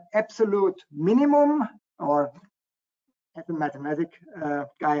the absolute minimum, or as a mathematic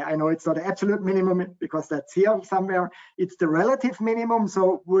guy, I know it's not the absolute minimum because that's here somewhere. It's the relative minimum.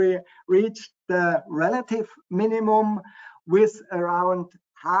 So we reached the relative minimum with around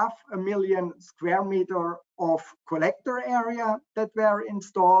 500,000 square meter of collector area that were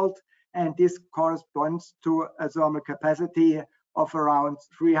installed. And this corresponds to a thermal capacity of around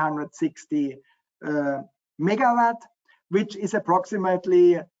 360 megawatt, which is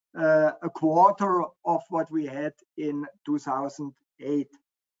approximately a quarter of what we had in 2008.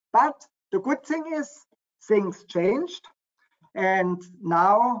 But the good thing is things changed. And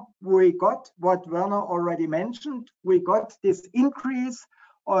now we got what Werner already mentioned. We got this increase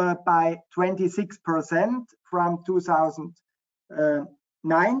by 26% from 2008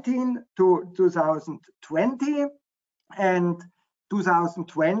 2019 to 2020, and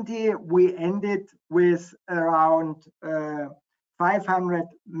 2020 we ended with around 500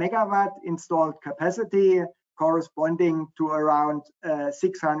 megawatt installed capacity, corresponding to around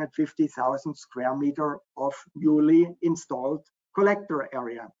 650,000 square meter of newly installed collector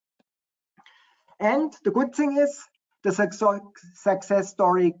area. And the good thing is the success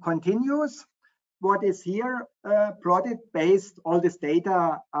story continues. What is here plotted based, all this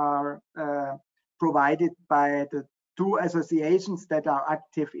data are provided by the two associations that are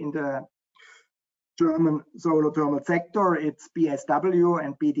active in the German solar thermal sector. It's BSW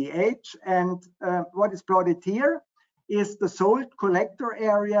and BDH. And what is plotted here is the sold collector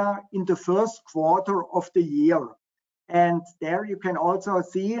area in the first quarter of the year. And there you can also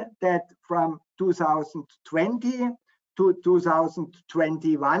see that from 2020 to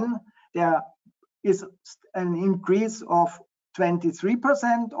 2021, there is an increase of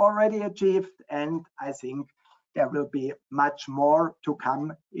 23% already achieved. And I think there will be much more to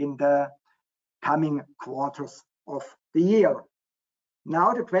come in the coming quarters of the year.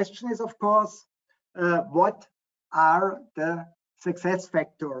 Now the question is, of course, what are the success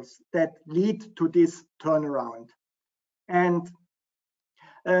factors that lead to this turnaround? And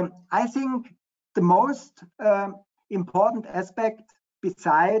I think the most important aspect,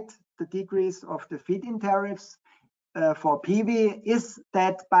 beside the decrease of the feed-in tariffs for PV, is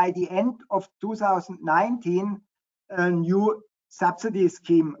that by the end of 2019, a new subsidy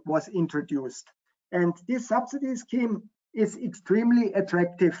scheme was introduced. And this subsidy scheme is extremely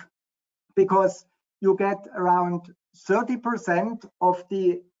attractive because you get around 30% of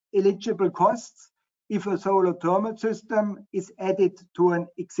the eligible costs if a solar thermal system is added to an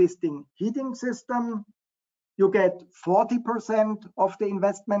existing heating system. You get 40% of the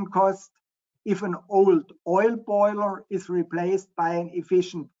investment cost if an old oil boiler is replaced by an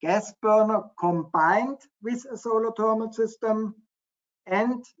efficient gas burner combined with a solar thermal system.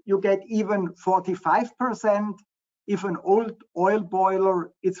 And you get even 45% if an old oil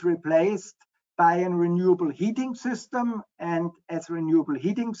boiler is replaced by a renewable heating system. And as renewable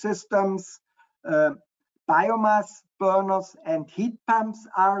heating systems, biomass burners and heat pumps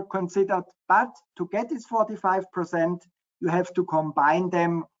are considered. But to get this 45%, you have to combine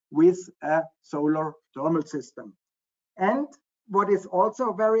them with a solar thermal system. And what is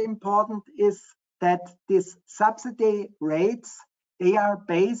also very important is that these subsidy rates, they are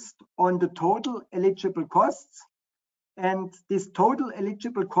based on the total eligible costs. And these total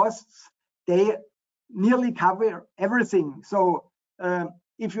eligible costs, they nearly cover everything. So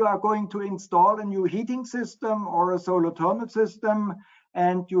if you are going to install a new heating system or a solar thermal system,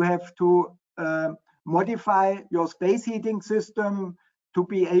 and you have to modify your space heating system to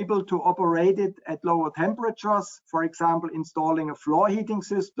be able to operate it at lower temperatures, for example, installing a floor heating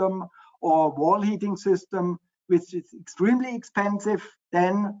system or wall heating system, which is extremely expensive,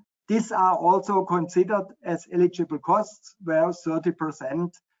 then these are also considered as eligible costs, where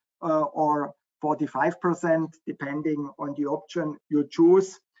 30% or 45%, depending on the option you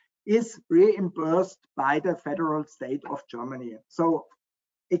choose, is reimbursed by the federal state of Germany. So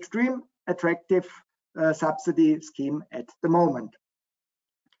extreme attractive subsidy scheme at the moment.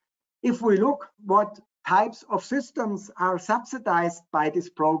 If we look what types of systems are subsidized by this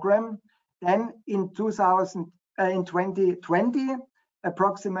program, then in 2020,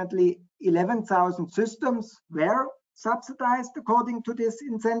 approximately 11,000 systems were subsidized according to this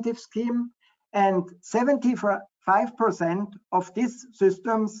incentive scheme, and 75% of these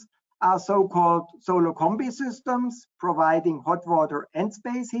systems are so-called solar combi systems, providing hot water and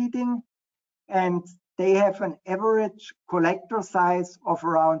space heating, and they have an average collector size of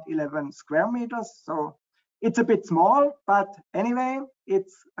around 11 square meters. So it's a bit small, but anyway,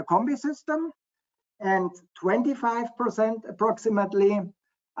 it's a combi system. And 25% approximately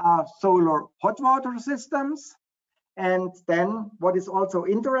are solar hot water systems. And then what is also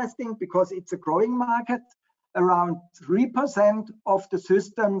interesting, because it's a growing market, around 3% of the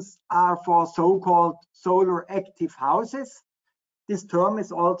systems are for so-called solar active houses. This term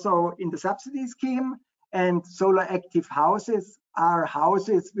is also in the subsidy scheme, and solar active houses are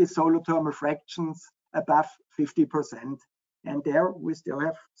houses with solar thermal fractions above 50%. And there we still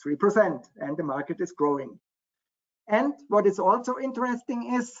have 3%, and the market is growing. And what is also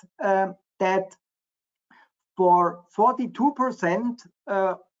interesting is that for 42%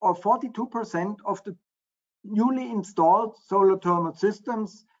 of the newly installed solar thermal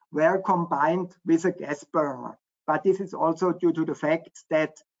systems were combined with a gas burner. But this is also due to the fact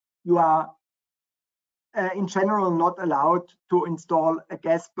that you are in general not allowed to install a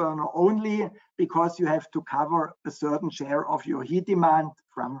gas burner only, because you have to cover a certain share of your heat demand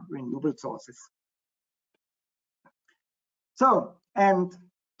from renewable sources. So, and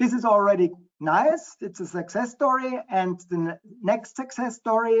this is already nice. It's a success story. And the next success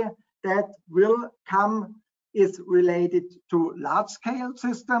story that will come is related to large-scale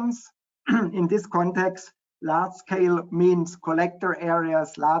systems. In this context, large scale means collector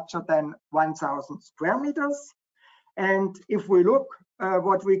areas larger than 1,000 square meters. And if we look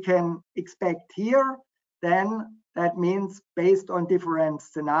what we can expect here, then that means based on different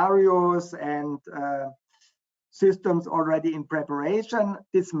scenarios and systems already in preparation,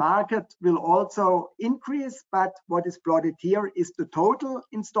 this market will also increase. But what is plotted here is the total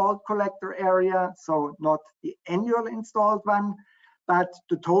installed collector area, so not the annual installed one, but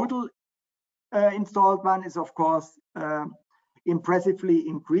the total installed one is of course impressively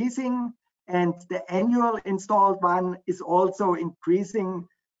increasing, and the annual installed one is also increasing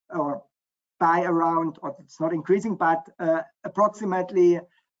by around, or it's not increasing, but approximately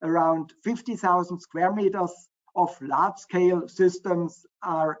around 50,000 square meters of large-scale systems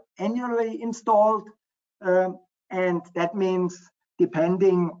are annually installed, and that means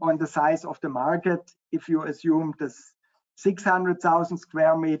depending on the size of the market, if you assume this 600,000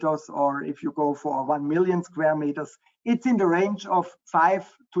 square meters, or if you go for 1 million square meters, it's in the range of 5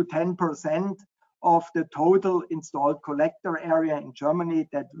 to 10% of the total installed collector area in Germany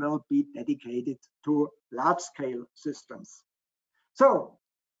that will be dedicated to large-scale systems. So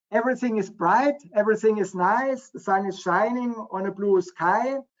everything is bright, everything is nice, the sun is shining on a blue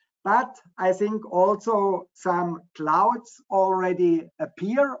sky, but I think also some clouds already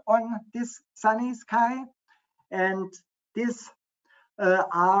appear on this sunny sky. And these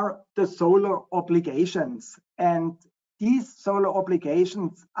are the solar obligations. And these solar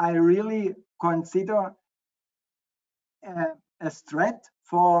obligations I really consider a threat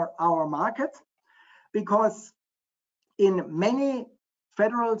for our market, because in many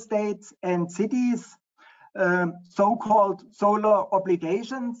federal states and cities, so-called solar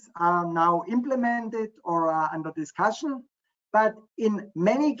obligations are now implemented or are under discussion. But in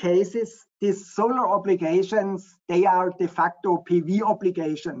many cases, these solar obligations, they are de facto PV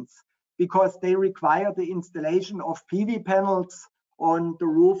obligations, because they require the installation of PV panels on the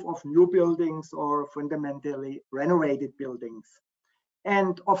roof of new buildings or fundamentally renovated buildings.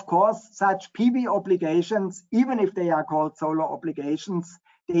 And of course, such PV obligations, even if they are called solar obligations,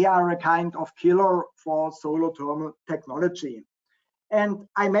 they are a kind of killer for solar thermal technology. And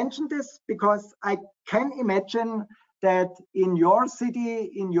I mention this because I can imagine that in your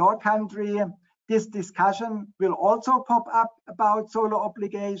city, in your country, this discussion will also pop up about solar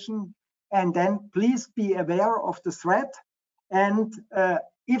obligation. And then please be aware of the threat. And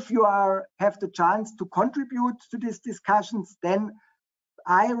if you have the chance to contribute to these discussions, then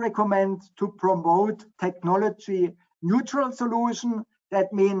I recommend to promote technology neutral solution.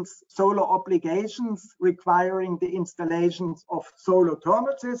 That means solar obligations requiring the installations of solar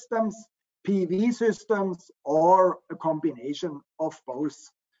thermal systems, PV systems, or a combination of both.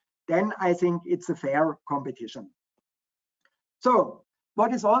 Then I think it's a fair competition. So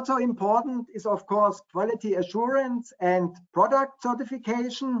what is also important is, of course, quality assurance and product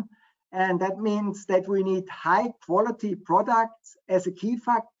certification. And that means that we need high quality products as a key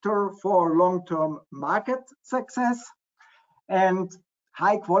factor for long-term market success. And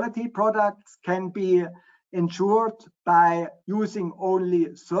high quality products can be ensured by using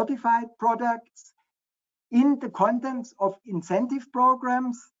only certified products in the contents of incentive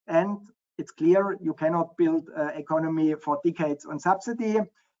programs. And it's clear you cannot build economy for decades on subsidy.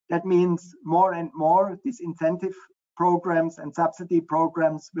 That means more and more these incentive programs and subsidy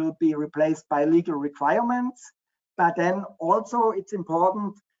programs will be replaced by legal requirements. But then also it's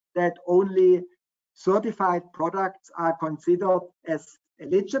important that only certified products are considered as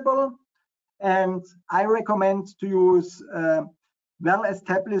eligible. And I recommend to use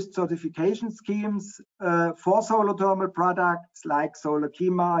well-established certification schemes for solar thermal products like Solar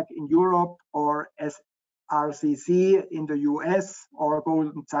Keymark in Europe, or SRCC in the US, or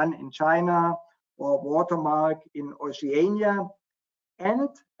Golden Sun in China, or Watermark in Oceania. And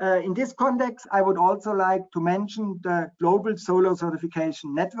in this context, I would also like to mention the Global Solar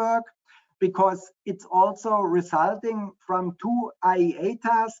Certification Network, because it's also resulting from two IEA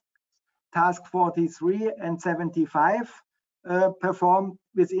tasks, task 43 and 75, performed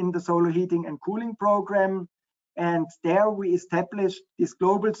within the solar heating and cooling program. And there we established this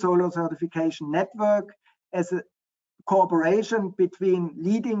Global Solar Certification Network as a cooperation between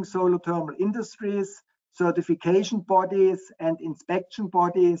leading solar thermal industries, certification bodies, and inspection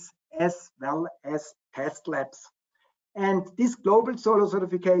bodies, as well as test labs. And this global solar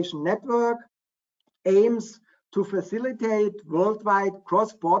certification network aims to facilitate worldwide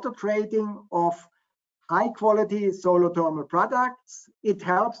cross-border trading of high-quality solar thermal products. It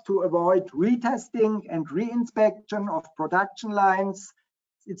helps to avoid retesting and reinspection of production lines.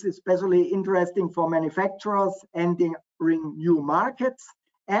 It's especially interesting for manufacturers entering new markets.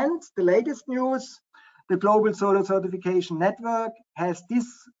 And the latest news, the Global Solar Certification Network has this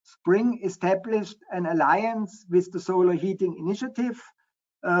spring established an alliance with the Solar Heating Initiative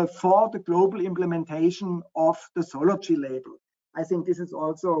for the global implementation of the SolarG label. I think this is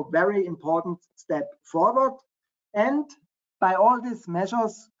also a very important step forward. And by all these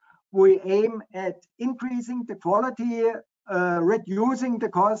measures, we aim at increasing the quality, reducing the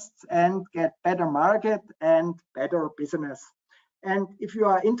costs, and get better market and better business. And if you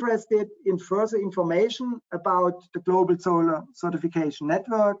are interested in further information about the Global Solar Certification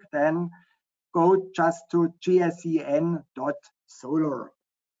Network, then go just to gscn.solar.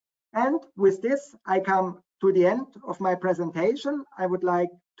 And with this, I come to the end of my presentation. I would like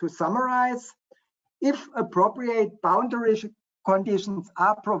to summarize. If appropriate boundary conditions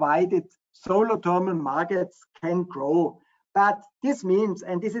are provided, solar thermal markets can grow. But this means,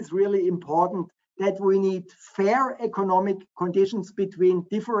 and this is really important, that we need fair economic conditions between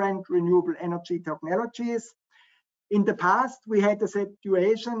different renewable energy technologies. In the past, we had a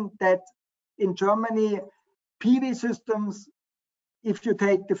situation that in Germany, PV systems, if you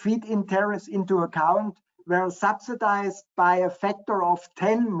take the feed-in tariffs into account, were subsidized by a factor of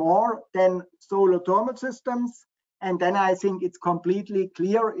 10 more than solar thermal systems. And then I think it's completely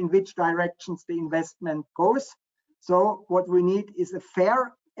clear in which directions the investment goes. So what we need is a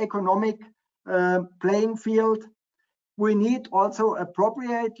fair economic playing field. We need also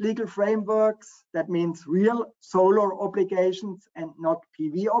appropriate legal frameworks. That means real solar obligations and not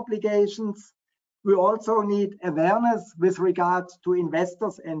PV obligations. We also need awareness with regards to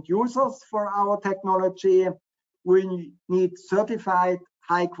investors and users for our technology. We need certified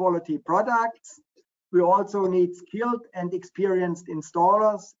high quality products. We also need skilled and experienced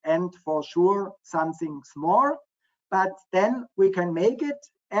installers and for sure some things more, but then we can make it.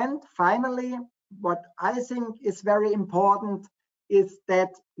 And finally, what I think is very important is that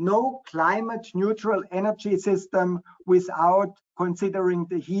no climate neutral energy system without considering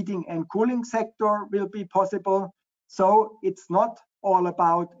the heating and cooling sector will be possible. So it's not all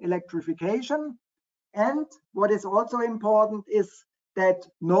about electrification. And what is also important is that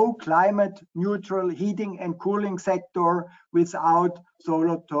no climate neutral heating and cooling sector without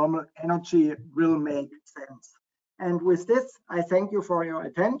solar thermal energy will make sense. And with this, I thank you for your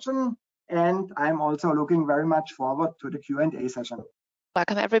attention. And I'm also looking very much forward to the Q&A session.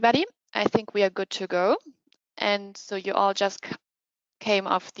 Welcome, everybody. I think we are good to go. And so you all just came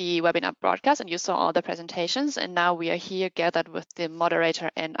off the webinar broadcast and you saw all the presentations. And now we are here gathered with the moderator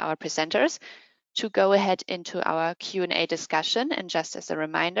and our presenters to go ahead into our Q&A discussion. And just as a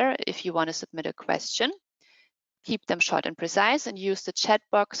reminder, if you want to submit a question, keep them short and precise and use the chat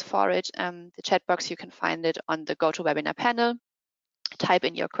box for it. The chat box, you can find it on the GoToWebinar panel. Type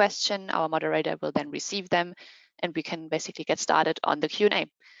in your question, our moderator will then receive them, and we can basically get started on the Q&A.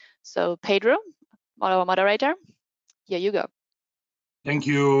 So Pedro, our moderator, here you go. Thank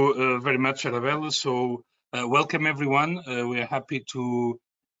you very much, Arabella. So welcome everyone. We are happy to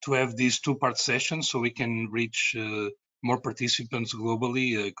have these two-part sessions so we can reach more participants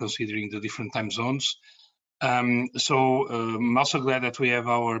globally, considering the different time zones. I'm also glad that we have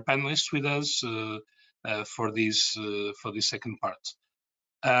our panelists with us for this second part.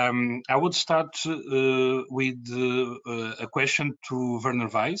 I would start with a question to Werner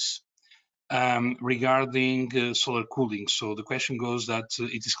Weiss regarding solar cooling. So the question goes that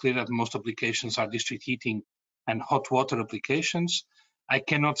it is clear that most applications are district heating and hot water applications. I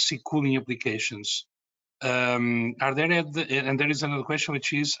cannot see cooling applications. Are there, and there is another question,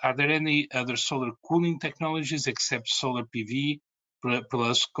 which is, are there any other solar cooling technologies except solar PV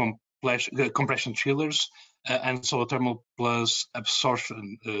plus compression chillers and solar thermal plus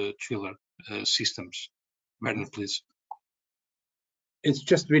absorption chiller systems? Werner, please. It's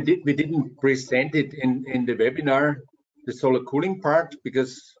just we didn't present it in the webinar, the solar cooling part,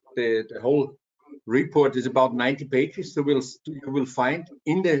 because the whole report is about 90 pages. So you will find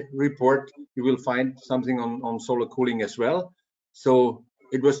in the report, you will find something on solar cooling as well. So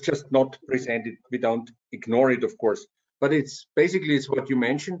it was just not presented. We don't ignore it, of course, but it's basically what you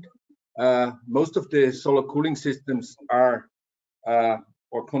mentioned. Most of the solar cooling systems are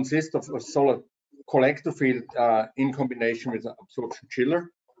or consist of a solar collector field in combination with an absorption chiller.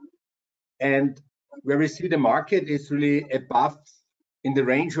 And where we see the market is really above, in the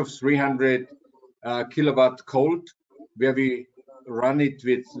range of 300 kilowatt cold, where we run it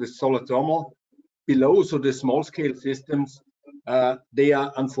with solar thermal. Below, so the small scale systems, they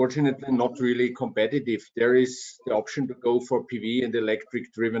are unfortunately not really competitive. There is the option to go for PV and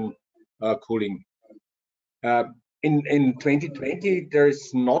electric driven cooling. In 2020, there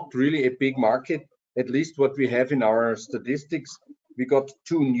is not really a big market, at least what we have in our statistics. We got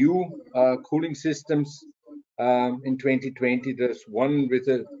 2 new cooling systems in 2020. There's one with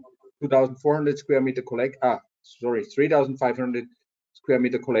a 2,400 square meter 3,500 square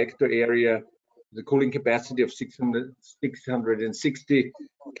meter collector area, the cooling capacity of 660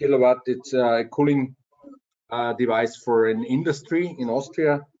 kilowatt. It's a cooling device for an industry in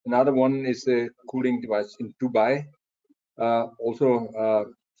Austria. Another one is a cooling device in Dubai. So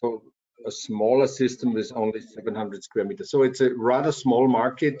a smaller system with only 700 square meters. So it's a rather small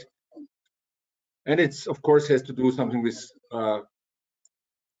market, and it's of course has to do something with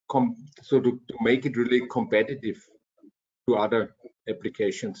to make it really competitive to other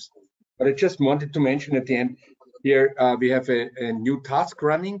applications. But I just wanted to mention at the end here, we have a new task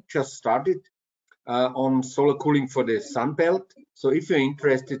running, just started on solar cooling for the Sun Belt. So if you're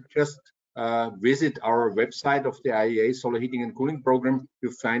interested, just visit our website of the IEA Solar Heating and Cooling Program.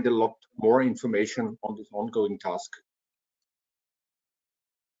 You'll find a lot more information on this ongoing task.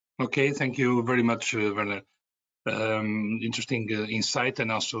 Okay, thank you very much, Werner. Interesting insight,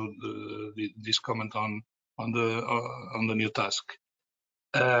 and also this comment on the new task.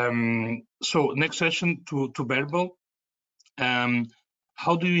 So next question to Berbel.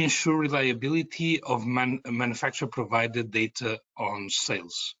 How do you ensure reliability of manufacturer provided data on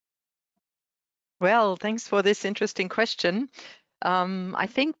sales? Well, thanks for this interesting question. I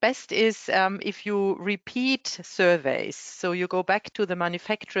think best is if you repeat surveys. So you go back to the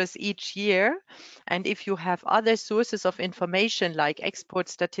manufacturers each year, and if you have other sources of information like export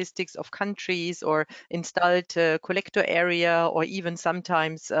statistics of countries or installed collector area, or even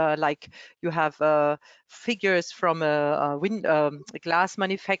sometimes like you have figures from a glass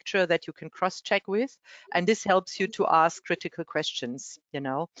manufacturer that you can cross-check with, and this helps you to ask critical questions, you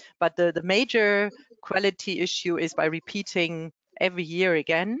know. But the major quality issue is by repeating every year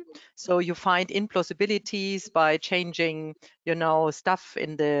again. So you find implausibilities by changing, you know, stuff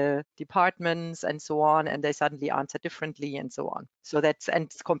in the departments and so on, and they suddenly answer differently and so on. So that's,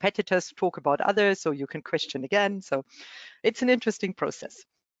 and competitors talk about others, so you can question again. So it's an interesting process.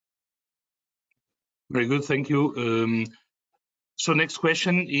 Very good, thank you. So next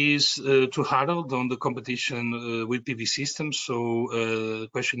question is to Harold on the competition with PV systems. So the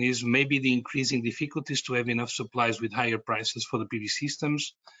question is, maybe the increasing difficulties to have enough supplies with higher prices for the PV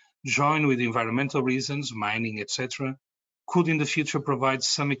systems, joined with environmental reasons, mining, etc., could in the future provide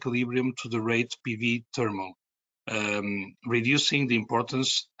some equilibrium to the rate PV thermal, reducing the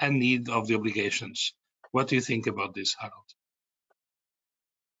importance and need of the obligations. What do you think about this, Harold?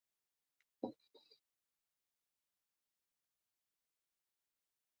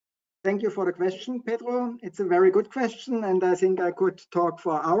 Thank you for the question, Pedro. It's a very good question, and I think I could talk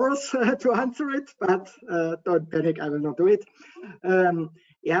for hours to answer it, but don't panic, I will not do it.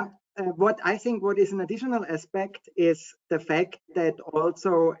 What I think what is an additional aspect is the fact that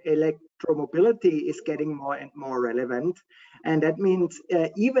also electromobility is getting more and more relevant. And that means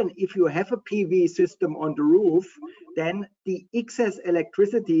even if you have a PV system on the roof, then the excess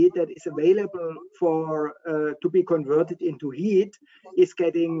electricity that is available for to be converted into heat is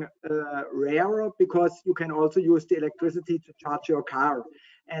getting rarer, because you can also use the electricity to charge your car.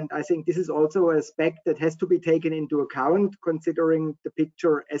 And I think this is also an aspect that has to be taken into account, considering the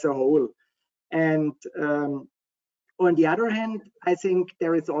picture as a whole. And on the other hand, I think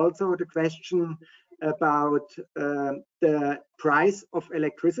there is also the question about the price of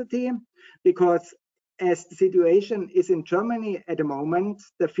electricity, because as the situation is in Germany at the moment,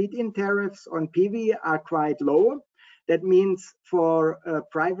 the feed-in tariffs on PV are quite low. That means for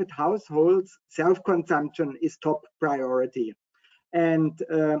private households, self-consumption is top priority. And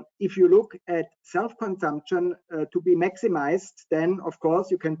if you look at self-consumption to be maximized, then of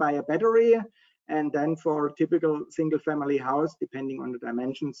course you can buy a battery, and then for a typical single-family house, depending on the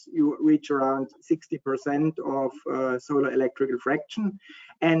dimensions, you reach around 60% of solar electrical fraction.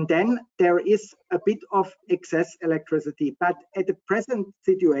 And then there is a bit of excess electricity. But at the present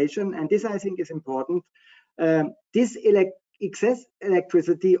situation, and this I think is important, this excess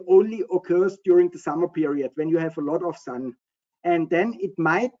electricity only occurs during the summer period when you have a lot of sun. And then it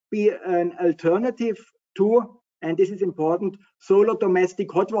might be an alternative to, and this is important, solar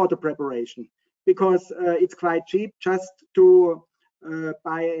domestic hot water preparation, because it's quite cheap just to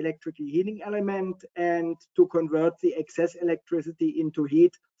bioelectric heating element and to convert the excess electricity into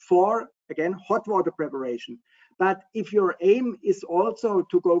heat for, again, hot water preparation. But if your aim is also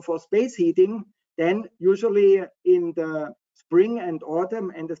to go for space heating, then usually in the spring and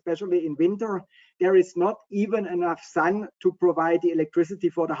autumn, and especially in winter, there is not even enough sun to provide the electricity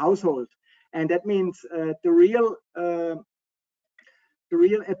for the household. And that means the real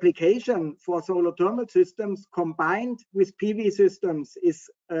application for solar thermal systems combined with PV systems is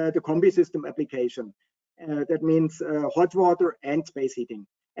the combi system application. That means hot water and space heating.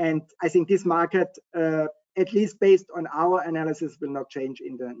 And I think this market, at least based on our analysis, will not change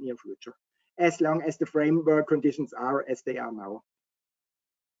in the near future, as long as the framework conditions are as they are now.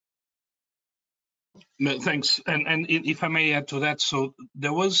 Thanks. And if I may add to that, so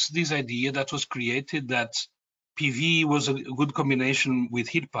there was this idea that was created that PV was a good combination with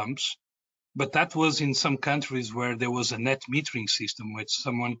heat pumps, but that was in some countries where there was a net metering system, which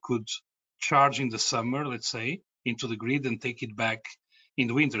someone could charge in the summer, let's say, into the grid and take it back in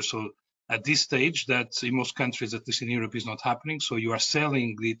the winter. So at this stage, that in most countries, at least in Europe, is not happening. So you are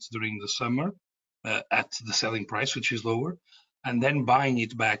selling it during the summer at the selling price, which is lower, and then buying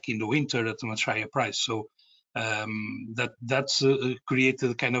it back in the winter at a much higher price. So that's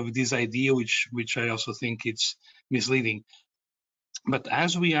created kind of this idea, which I also think it's misleading. But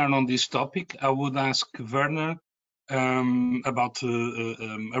as we are on this topic, I would ask Werner about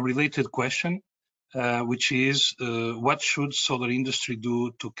a related question, which is what should solar industry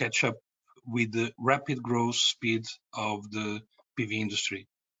do to catch up with the rapid growth speed of the PV industry?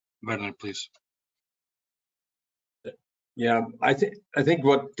 Werner, please. Yeah, I think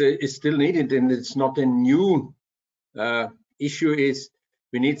what is still needed, and it's not a new issue, is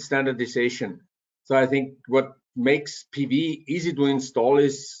we need standardization. So I think what makes PV easy to install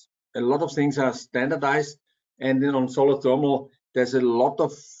is a lot of things are standardized, and then on solar thermal there's a lot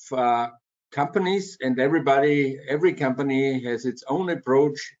of companies, and every company has its own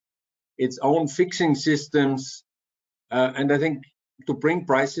approach, its own fixing systems, and I think to bring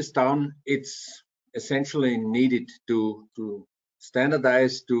prices down, it's essentially needed to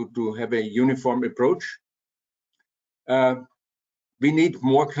standardize, to have a uniform approach. We need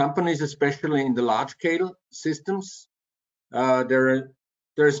more companies, especially in the large scale systems.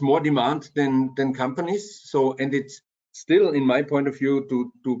 There's more demand than companies. So, and it's still, in my point of view,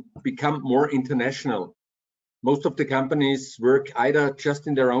 to become more international. Most of the companies work either just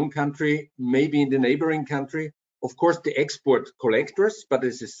in their own country, maybe in the neighboring country. Of course, the export collectors, but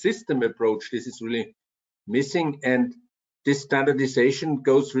as a system approach, this is really missing. And this standardization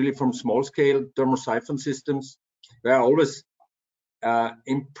goes really from small scale thermosiphon systems. Where I always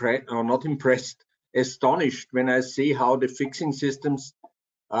astonished when I see how the fixing systems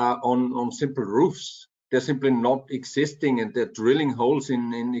on simple roofs, they're simply not existing, and they're drilling holes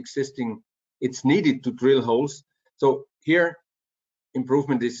in existing. It's needed to drill holes. So here,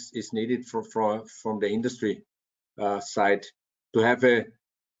 improvement is needed from the industry side to have a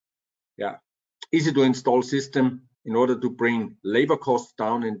easy to install system in order to bring labor costs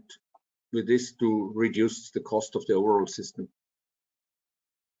down, and with this to reduce the cost of the overall system.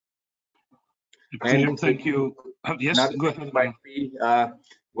 And thank you. Yes, go ahead. Might be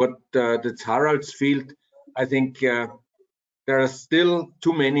that's Harald's field. I think there are still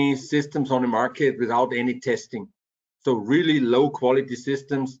too many systems on the market without any testing. So really low quality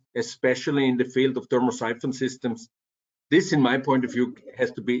systems, especially in the field of thermosiphon systems. This, in my point of view,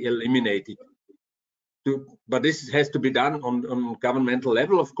 has to be eliminated. But this has to be done on governmental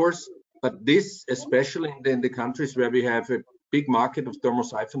level, of course. But this, especially in the countries where we have a big market of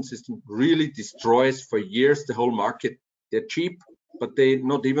thermosiphon system, really destroys for years the whole market. They're cheap, but they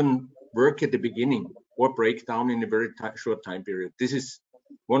not even work at the beginning or break down in a very short time period. This is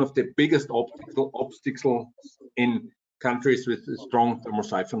one of the biggest obstacles in countries with a strong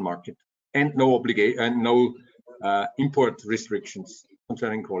thermosiphon market and no obligation and no import restrictions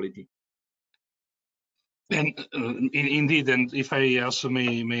concerning quality. And indeed, and if I also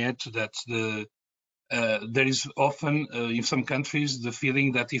may add to that, there is often in some countries the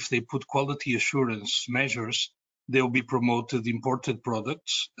feeling that if they put quality assurance measures, they will be promoted imported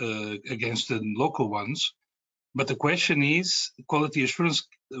products against the local ones. But the question is, quality assurance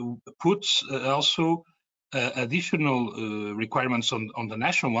puts also additional requirements on the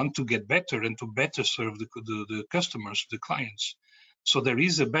national one to get better and to better serve the customers, the clients. So there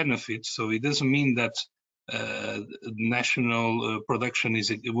is a benefit. So it doesn't mean that national production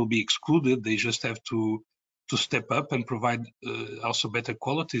will be excluded. They just have to step up and provide also better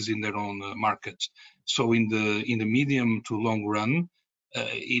qualities in their own markets. So in the medium to long run,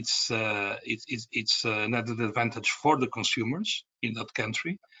 it's an added advantage for the consumers in that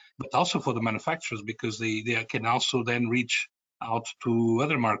country, but also for the manufacturers, because they can also then reach out to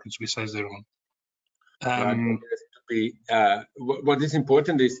other markets besides their own. What is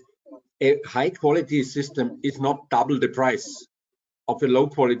important is a high quality system is not double the price of a low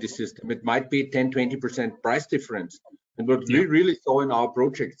quality system. It might be 10-20% price difference. And what we really saw in our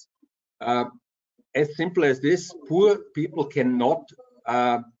projects, as simple as this, poor people cannot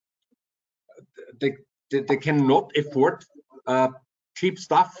they cannot afford cheap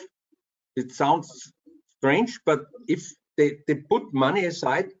stuff. It sounds strange, but if they put money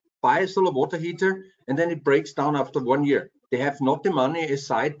aside, buy a solar water heater, and then it breaks down after 1 year, they have not the money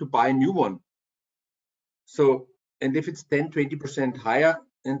aside to buy a new one. So, and if it's 10-20% higher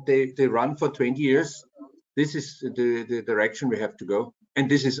and they run for 20 years, this is the direction we have to go. And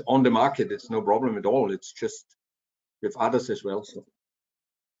this is on the market. It's no problem at all. It's just with others as well. So.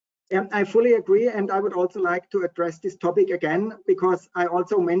 Yeah, I fully agree, and I would also like to address this topic again, because I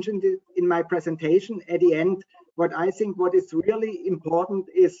also mentioned it in my presentation at the end. What I think what is really important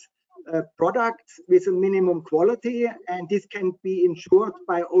is products with a minimum quality, and this can be ensured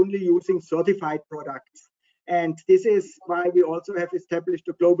by only using certified products. And this is why we also have established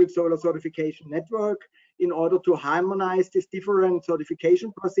a global solar certification network in order to harmonize these different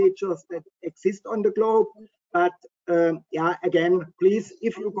certification procedures that exist on the globe. But yeah, again, please,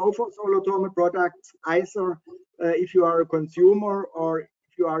 if you go for solar thermal products, either if you are a consumer or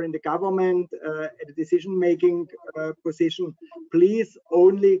if you are in the government at a decision-making position, please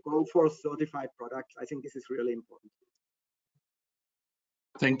only go for certified products. I think this is really important.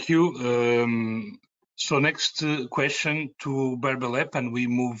 Thank you. So next question to Bärbel, and we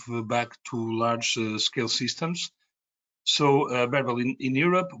move back to large-scale systems. So, Bärbel, in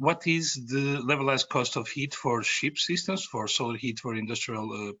Europe, what is the levelized cost of heat for ship systems, for solar heat for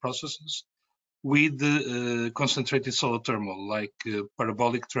industrial processes, with concentrated solar thermal, like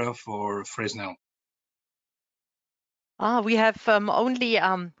parabolic trough or Fresnel? We have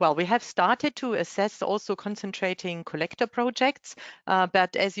we have started to assess also concentrating collector projects,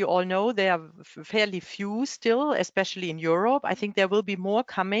 but as you all know, there are fairly few still, especially in Europe. I think there will be more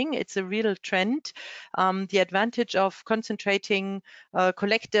coming. It's a real trend. The advantage of concentrating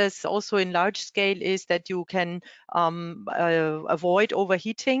collectors also in large scale is that you can avoid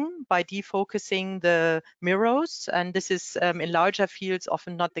overheating by defocusing the mirrors, and this is in larger fields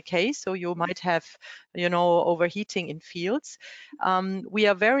often not the case. So you might have, overheating in fields. We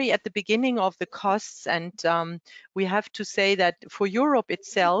are very at the beginning of the costs, and we have to say that for Europe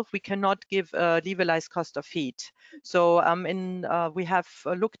itself, we cannot give a levelized cost of heat. So we have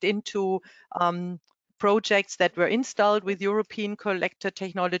looked into projects that were installed with European collector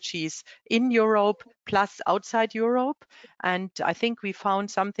technologies in Europe plus outside Europe, and I think we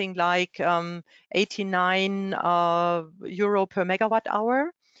found something like 89 euro per megawatt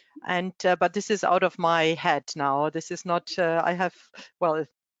hour. And but this is out of my head now. This is not, I have, well,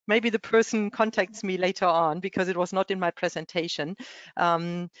 maybe the person contacts me later on because it was not in my presentation.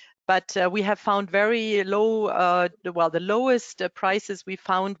 But we have found very low, the lowest prices we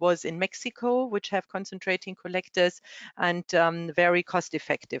found was in Mexico, which have concentrating collectors, and very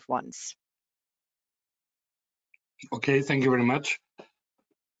cost-effective ones. Okay, thank you very much.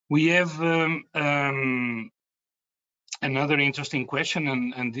 We have another interesting question,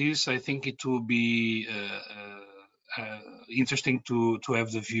 and this, I think it will be interesting to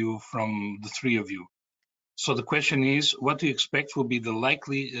have the view from the three of you. So the question is, what do you expect will be the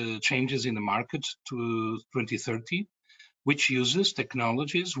likely changes in the market to 2030? Which uses,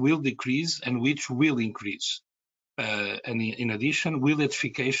 technologies will decrease and which will increase? And in addition, will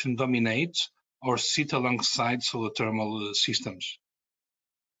electrification dominate or sit alongside solar thermal systems?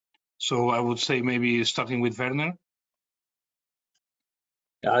 So I would say maybe starting with Werner.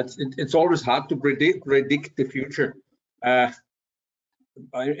 Yeah, it's always hard to predict the future.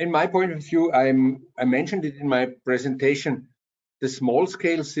 In my point of view, I mentioned it in my presentation. The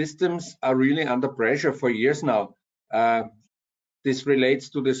small-scale systems are really under pressure for years now. This relates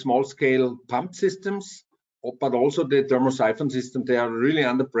to the small-scale pump systems, but also the thermosiphon system. They are really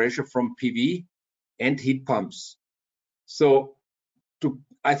under pressure from PV and heat pumps. So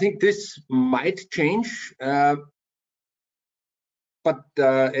I think this might change. But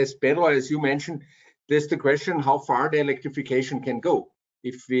as Pedro, as you mentioned, there's the question how far the electrification can go.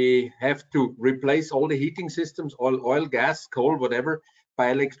 If we have to replace all the heating systems, oil, gas, coal, whatever,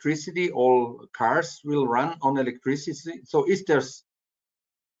 by electricity, all cars will run on electricity. So is there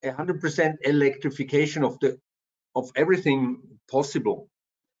 100% electrification of everything possible?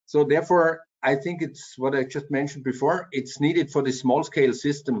 So therefore, I think it's what I just mentioned before. It's needed for the small scale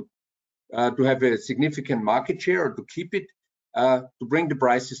system to have a significant market share or to keep it, to bring the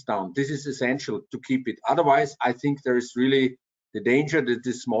prices down. This is essential to keep it. Otherwise, I think there is really the danger that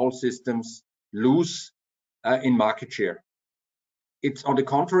the small systems lose in market share. It's on the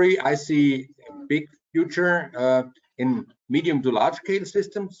contrary, I see a big future in medium to large scale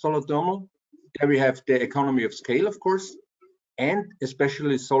systems, solar thermal. There we have the economy of scale, of course, and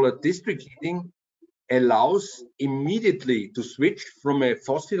especially solar district heating allows immediately to switch from a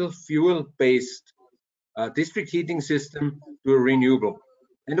fossil fuel based district heating system to a renewable.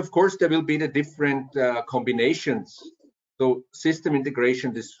 And of course, there will be the different combinations. So system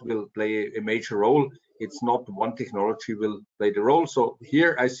integration, this will play a major role. It's not one technology will play the role. So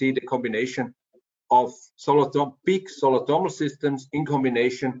here I see the combination of big solar thermal systems in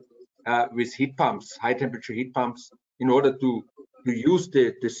combination with heat pumps, high temperature heat pumps, in order to use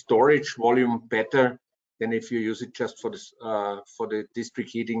the storage volume better than if you use it just for the district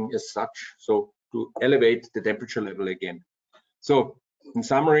heating as such. So to elevate the temperature level again. So in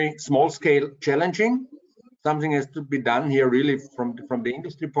summary, small scale challenging. Something has to be done here really from the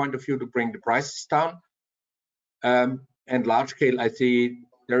industry point of view to bring the prices down. And large scale, I see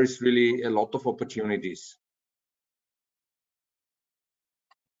there is really a lot of opportunities.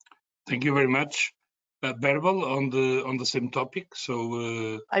 Thank you very much, Berbel, on the same topic.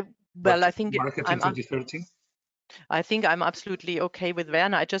 So I think market in 2030. I think I'm absolutely okay with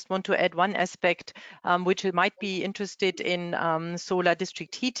Werner. I just want to add one aspect which might be interested in solar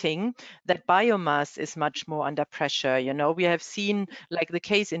district heating, that biomass is much more under pressure. You know, we have seen like the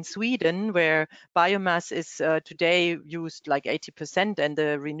case in Sweden where biomass is today used like 80% and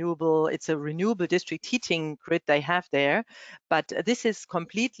it's a renewable district heating grid they have there. But this is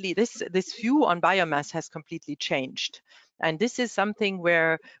completely, this view on biomass has completely changed. And this is something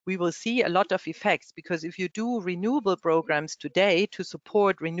where we will see a lot of effects, because if you do renewable programs today to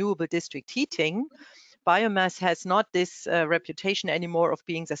support renewable district heating, biomass has not this reputation anymore of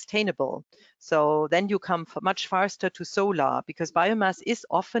being sustainable. So then you come much faster to solar, because biomass was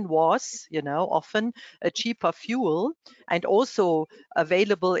often a cheaper fuel and also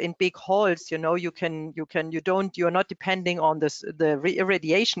available in big halls. You know, you're not depending on the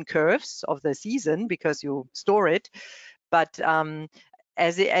irradiation curves of the season because you store it. But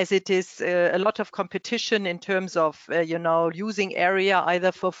as it is a lot of competition in terms of using area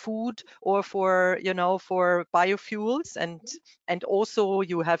either for food or for biofuels, and also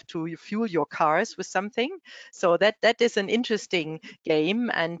you have to fuel your cars with something. So that is an interesting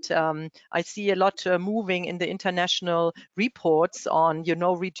game, and I see a lot moving in the international reports on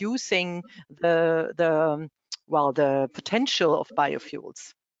reducing the potential of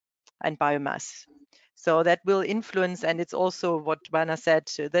biofuels and biomass. So that will influence, and it's also what Werner said,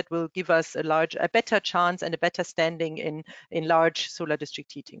 that will give us a better chance and a better standing in large solar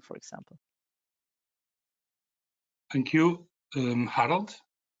district heating, for example. Thank you. Harald?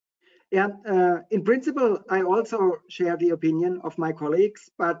 Yeah, in principle, I also share the opinion of my colleagues,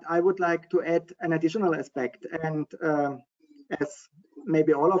 but I would like to add an additional aspect. And as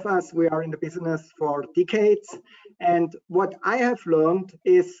maybe all of us, we are in the business for decades. And what I have learned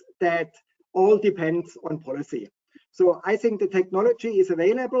is that all depends on policy. So I think the technology is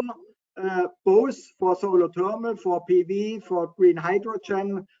available both for solar thermal, for PV, for green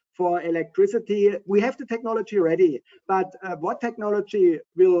hydrogen, for electricity. We have the technology ready, but what technology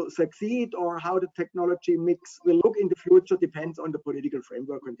will succeed or how the technology mix will look in the future depends on the political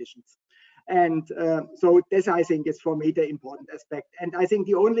framework conditions. And so this, I think, is for me the important aspect. And I think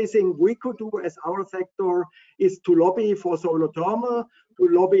the only thing we could do as our sector is to lobby for solar thermal, to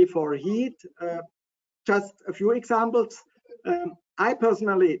lobby for heat. Just a few examples. I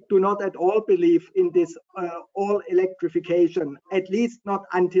personally do not at all believe in this all electrification, at least not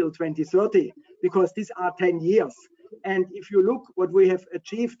until 2030, because these are 10 years. And if you look what we have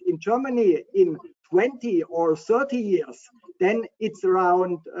achieved in Germany in 20 or 30 years, then it's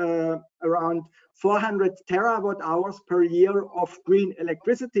around 400 terawatt hours per year of green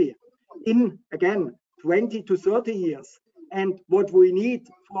electricity in, again, 20 to 30 years. And what we need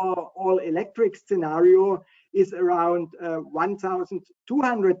for all electric scenario is around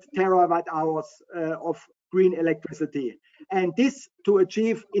 1,200 terawatt hours of green electricity. And this to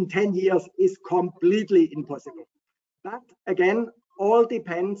achieve in 10 years is completely impossible. But again, all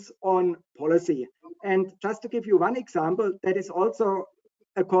depends on policy. And just to give you one example, that is also,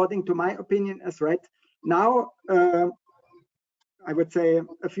 according to my opinion, a threat. Now, I would say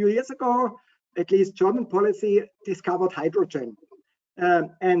a few years ago, at least German policy discovered hydrogen.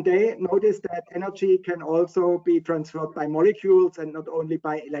 And they noticed that energy can also be transferred by molecules and not only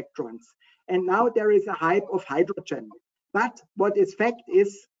by electrons. And now there is a hype of hydrogen. But what is fact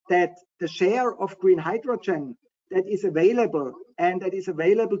is that the share of green hydrogen that is available and that is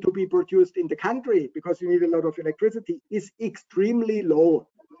available to be produced in the country, because you need a lot of electricity, is extremely low.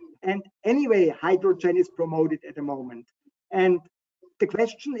 And anyway, hydrogen is promoted at the moment. And the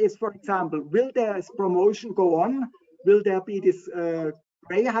question is, for example, will this promotion go on? Will there be this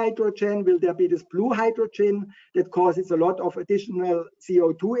gray hydrogen? Will there be this blue hydrogen that causes a lot of additional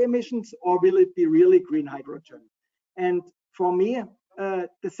CO2 emissions, or will it be really green hydrogen? And for me,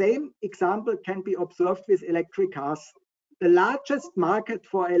 the same example can be observed with electric cars. The largest market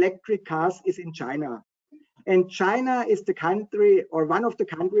for electric cars is in China. And China is the country, or one of the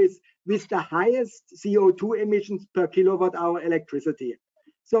countries, with the highest CO2 emissions per kilowatt hour electricity.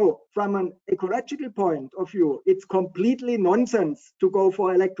 So from an ecological point of view, it's completely nonsense to go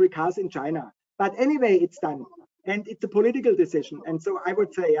for electric cars in China. But anyway, it's done. And it's a political decision. And so I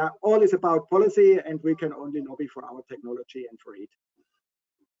would say all is about policy, and we can only lobby for our technology and for it.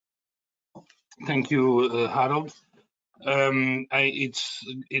 Thank you, Harold. It's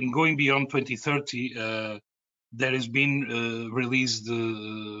in going beyond 2030. There has been released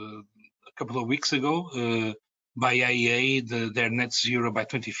a couple of weeks ago by IEA their net zero by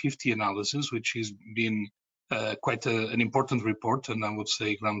 2050 analysis, which has been quite an important report, and I would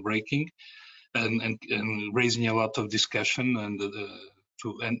say groundbreaking, and raising a lot of discussion, and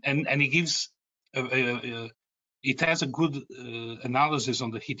it gives it has a good analysis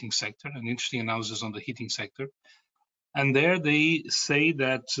on the heating sector, an interesting analysis on the heating sector. And there they say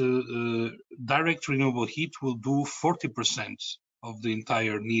that direct renewable heat will do 40% of the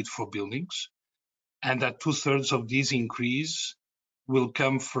entire need for buildings, and that 2/3 of this increase will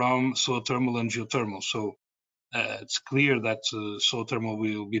come from solar thermal and geothermal. So it's clear that solar thermal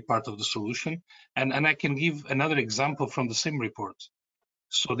will be part of the solution. And I can give another example from the same report.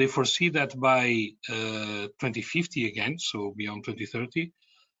 So they foresee that by 2050 again, so beyond 2030,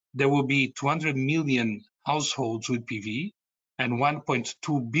 there will be 200 million households with PV and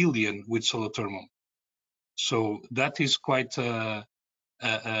 1.2 billion with solar thermal. So that is quite a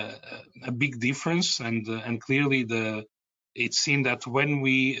big difference, and clearly it's seen that when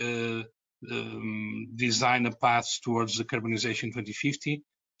we design a path towards the carbonization 2050,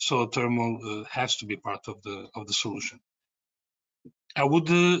 solar thermal has to be part of the solution. I would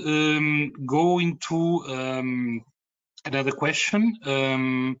go into another question.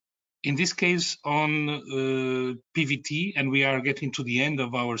 In this case on PVT, and we are getting to the end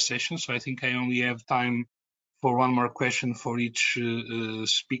of our session, so I think I only have time for one more question for each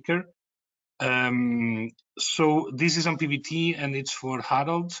speaker. So this is on PVT, and it's for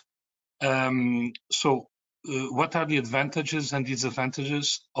Harold. What are the advantages and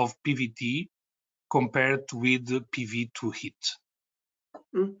disadvantages of PVT compared with the PV2heat?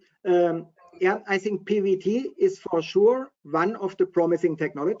 Yeah, I think PVT is for sure one of the promising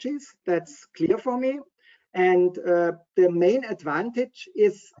technologies. That's clear for me. And the main advantage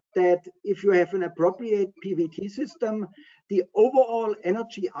is that if you have an appropriate PVT system, the overall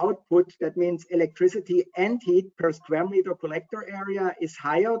energy output, that means electricity and heat per square meter collector area, is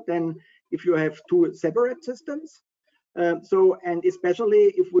higher than if you have two separate systems. And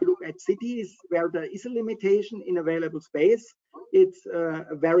especially if we look at cities where there is a limitation in available space, it's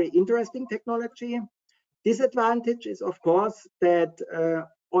a very interesting technology. Disadvantage is, of course, that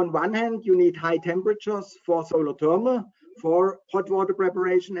on one hand, you need high temperatures for solar thermal, for hot water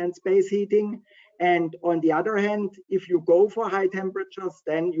preparation and space heating. And on the other hand, if you go for high temperatures,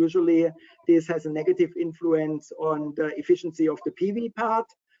 then usually this has a negative influence on the efficiency of the PV part.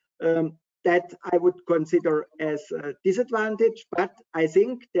 That I would consider as a disadvantage, but I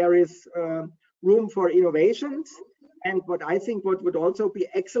think there is room for innovations. And what I think what would also be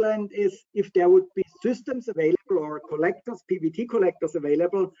excellent is if there would be systems available or collectors, PVT collectors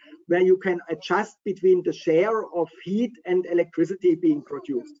available, where you can adjust between the share of heat and electricity being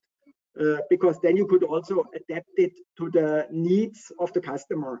produced. Because then you could also adapt it to the needs of the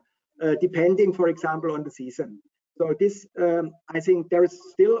customer, depending, for example, on the season. So this, I think there is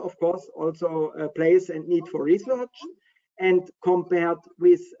still, of course, also a place and need for research. And compared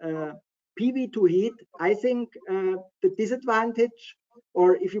with PV2heat, I think the disadvantage,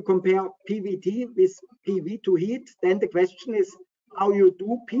 or if you compare PVT with PV2heat, then the question is how you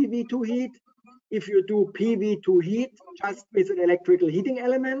do PV2heat. If you do PV2heat just with an electrical heating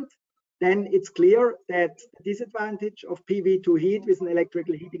element, then it's clear that the disadvantage of PV2heat with an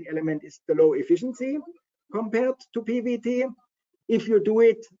electrical heating element is the low efficiency compared to PVT. If you do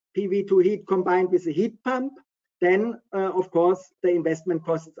it PV2heat combined with a heat pump, then of course the investment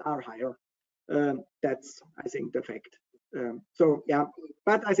costs are higher. That's, I think, the fact. So yeah,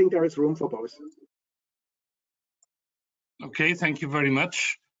 but I think there is room for both. Okay, thank you very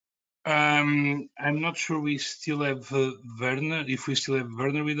much. I'm not sure we still have Werner, if we still have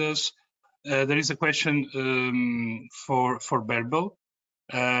Werner with us. There is a question for Berbel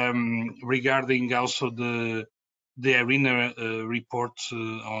regarding also the IRENA report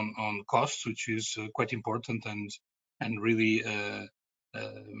on costs, which is quite important and really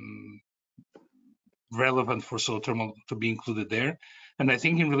relevant for solar thermal to be included there. And I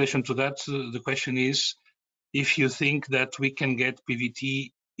think in relation to that, the question is if you think that we can get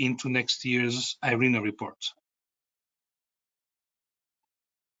PVT into next year's IRENA report.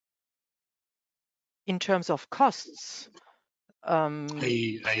 In terms of costs?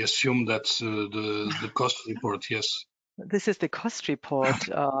 I assume that's the cost report, yes. This is the cost report.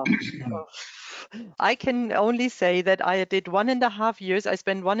 I can only say that I did 1.5 years. I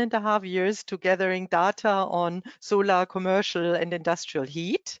spent 1.5 years to gathering data on solar commercial and industrial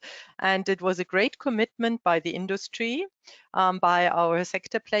heat. And it was a great commitment by the industry, by our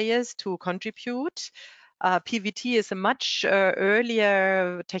sector players to contribute. PVT is a much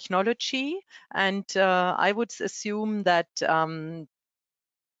earlier technology, and I would assume that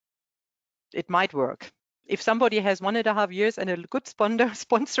it might work. If somebody has 1.5 years and a good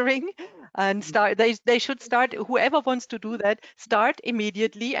sponsoring and start, they should start, whoever wants to do that, start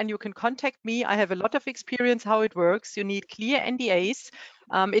immediately, and you can contact me. I have a lot of experience how it works. You need clear NDAs.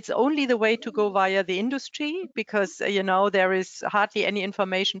 It's only the way to go via the industry because, you know, there is hardly any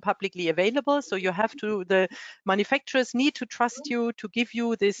information publicly available. So you have to, the manufacturers need to trust you to give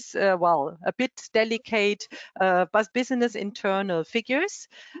you this, well, a bit delicate but business internal figures.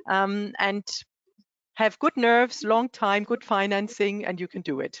 And have good nerves, long time, good financing, and you can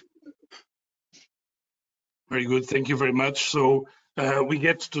do it. Very good. Thank you very much. So we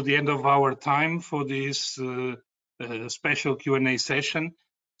get to the end of our time for this special Q&A session.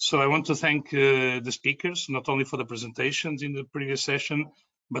 So I want to thank the speakers, not only for the presentations in the previous session,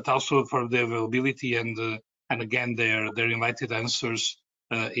 but also for their availability and again, their enlightened answers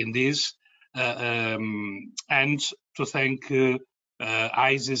in this. And to thank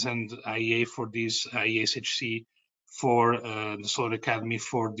ISIS and IEA for this, IEA SHC for the Solar Academy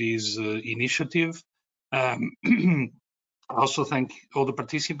for this initiative. Also thank all the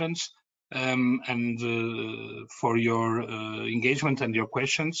participants and for your engagement and your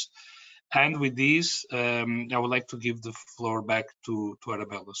questions. And with this, I would like to give the floor back to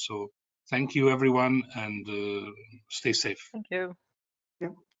Arabella. So thank you, everyone, and stay safe. Thank you. Yeah.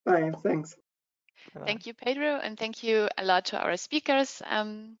 Bye. Thanks. Thank you, Pedro, and thank you a lot to our speakers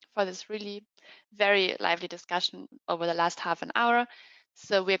for this really very lively discussion over the last half an hour.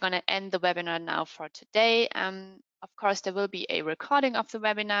 So we're going to end the webinar now for today. Of course, there will be a recording of the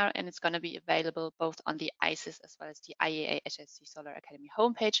webinar, and it's going to be available both on the ISIS as well as the IEA SHC Solar Academy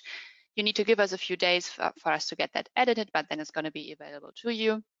homepage. You need to give us a few days for us to get that edited, but then it's going to be available to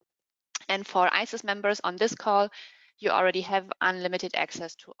you. And for ISIS members on this call, you already have unlimited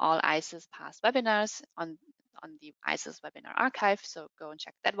access to all ISIS past webinars on the ISIS webinar archive. So go and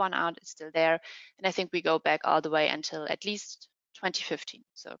check that one out. It's still there. And I think we go back all the way until at least 2015.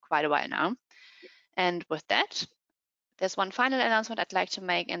 So quite a while now. And with that, there's one final announcement I'd like to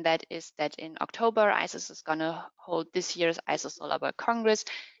make, and that is that in October, ISIS is going to hold this year's ISIS Solar World Congress.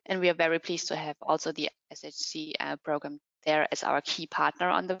 And we are very pleased to have also the SHC program there as our key partner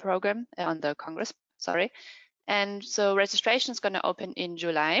on the program, on the Congress, sorry. And so registration is going to open in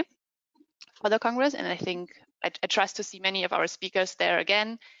July for the Congress. And I think I trust to see many of our speakers there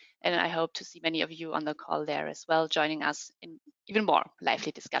again. And I hope to see many of you on the call there as well, joining us in even more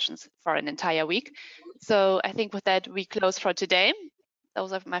lively discussions for an entire week. So I think with that, we close for today.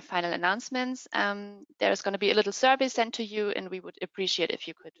 Those are my final announcements. There's going to be a little survey sent to you, and we would appreciate if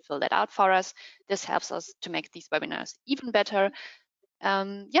you could fill that out for us. This helps us to make these webinars even better.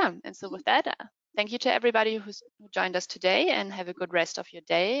 Yeah, and so with that, thank you to everybody who joined us today, and have a good rest of your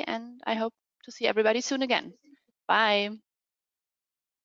day. And I hope to see everybody soon again. Bye.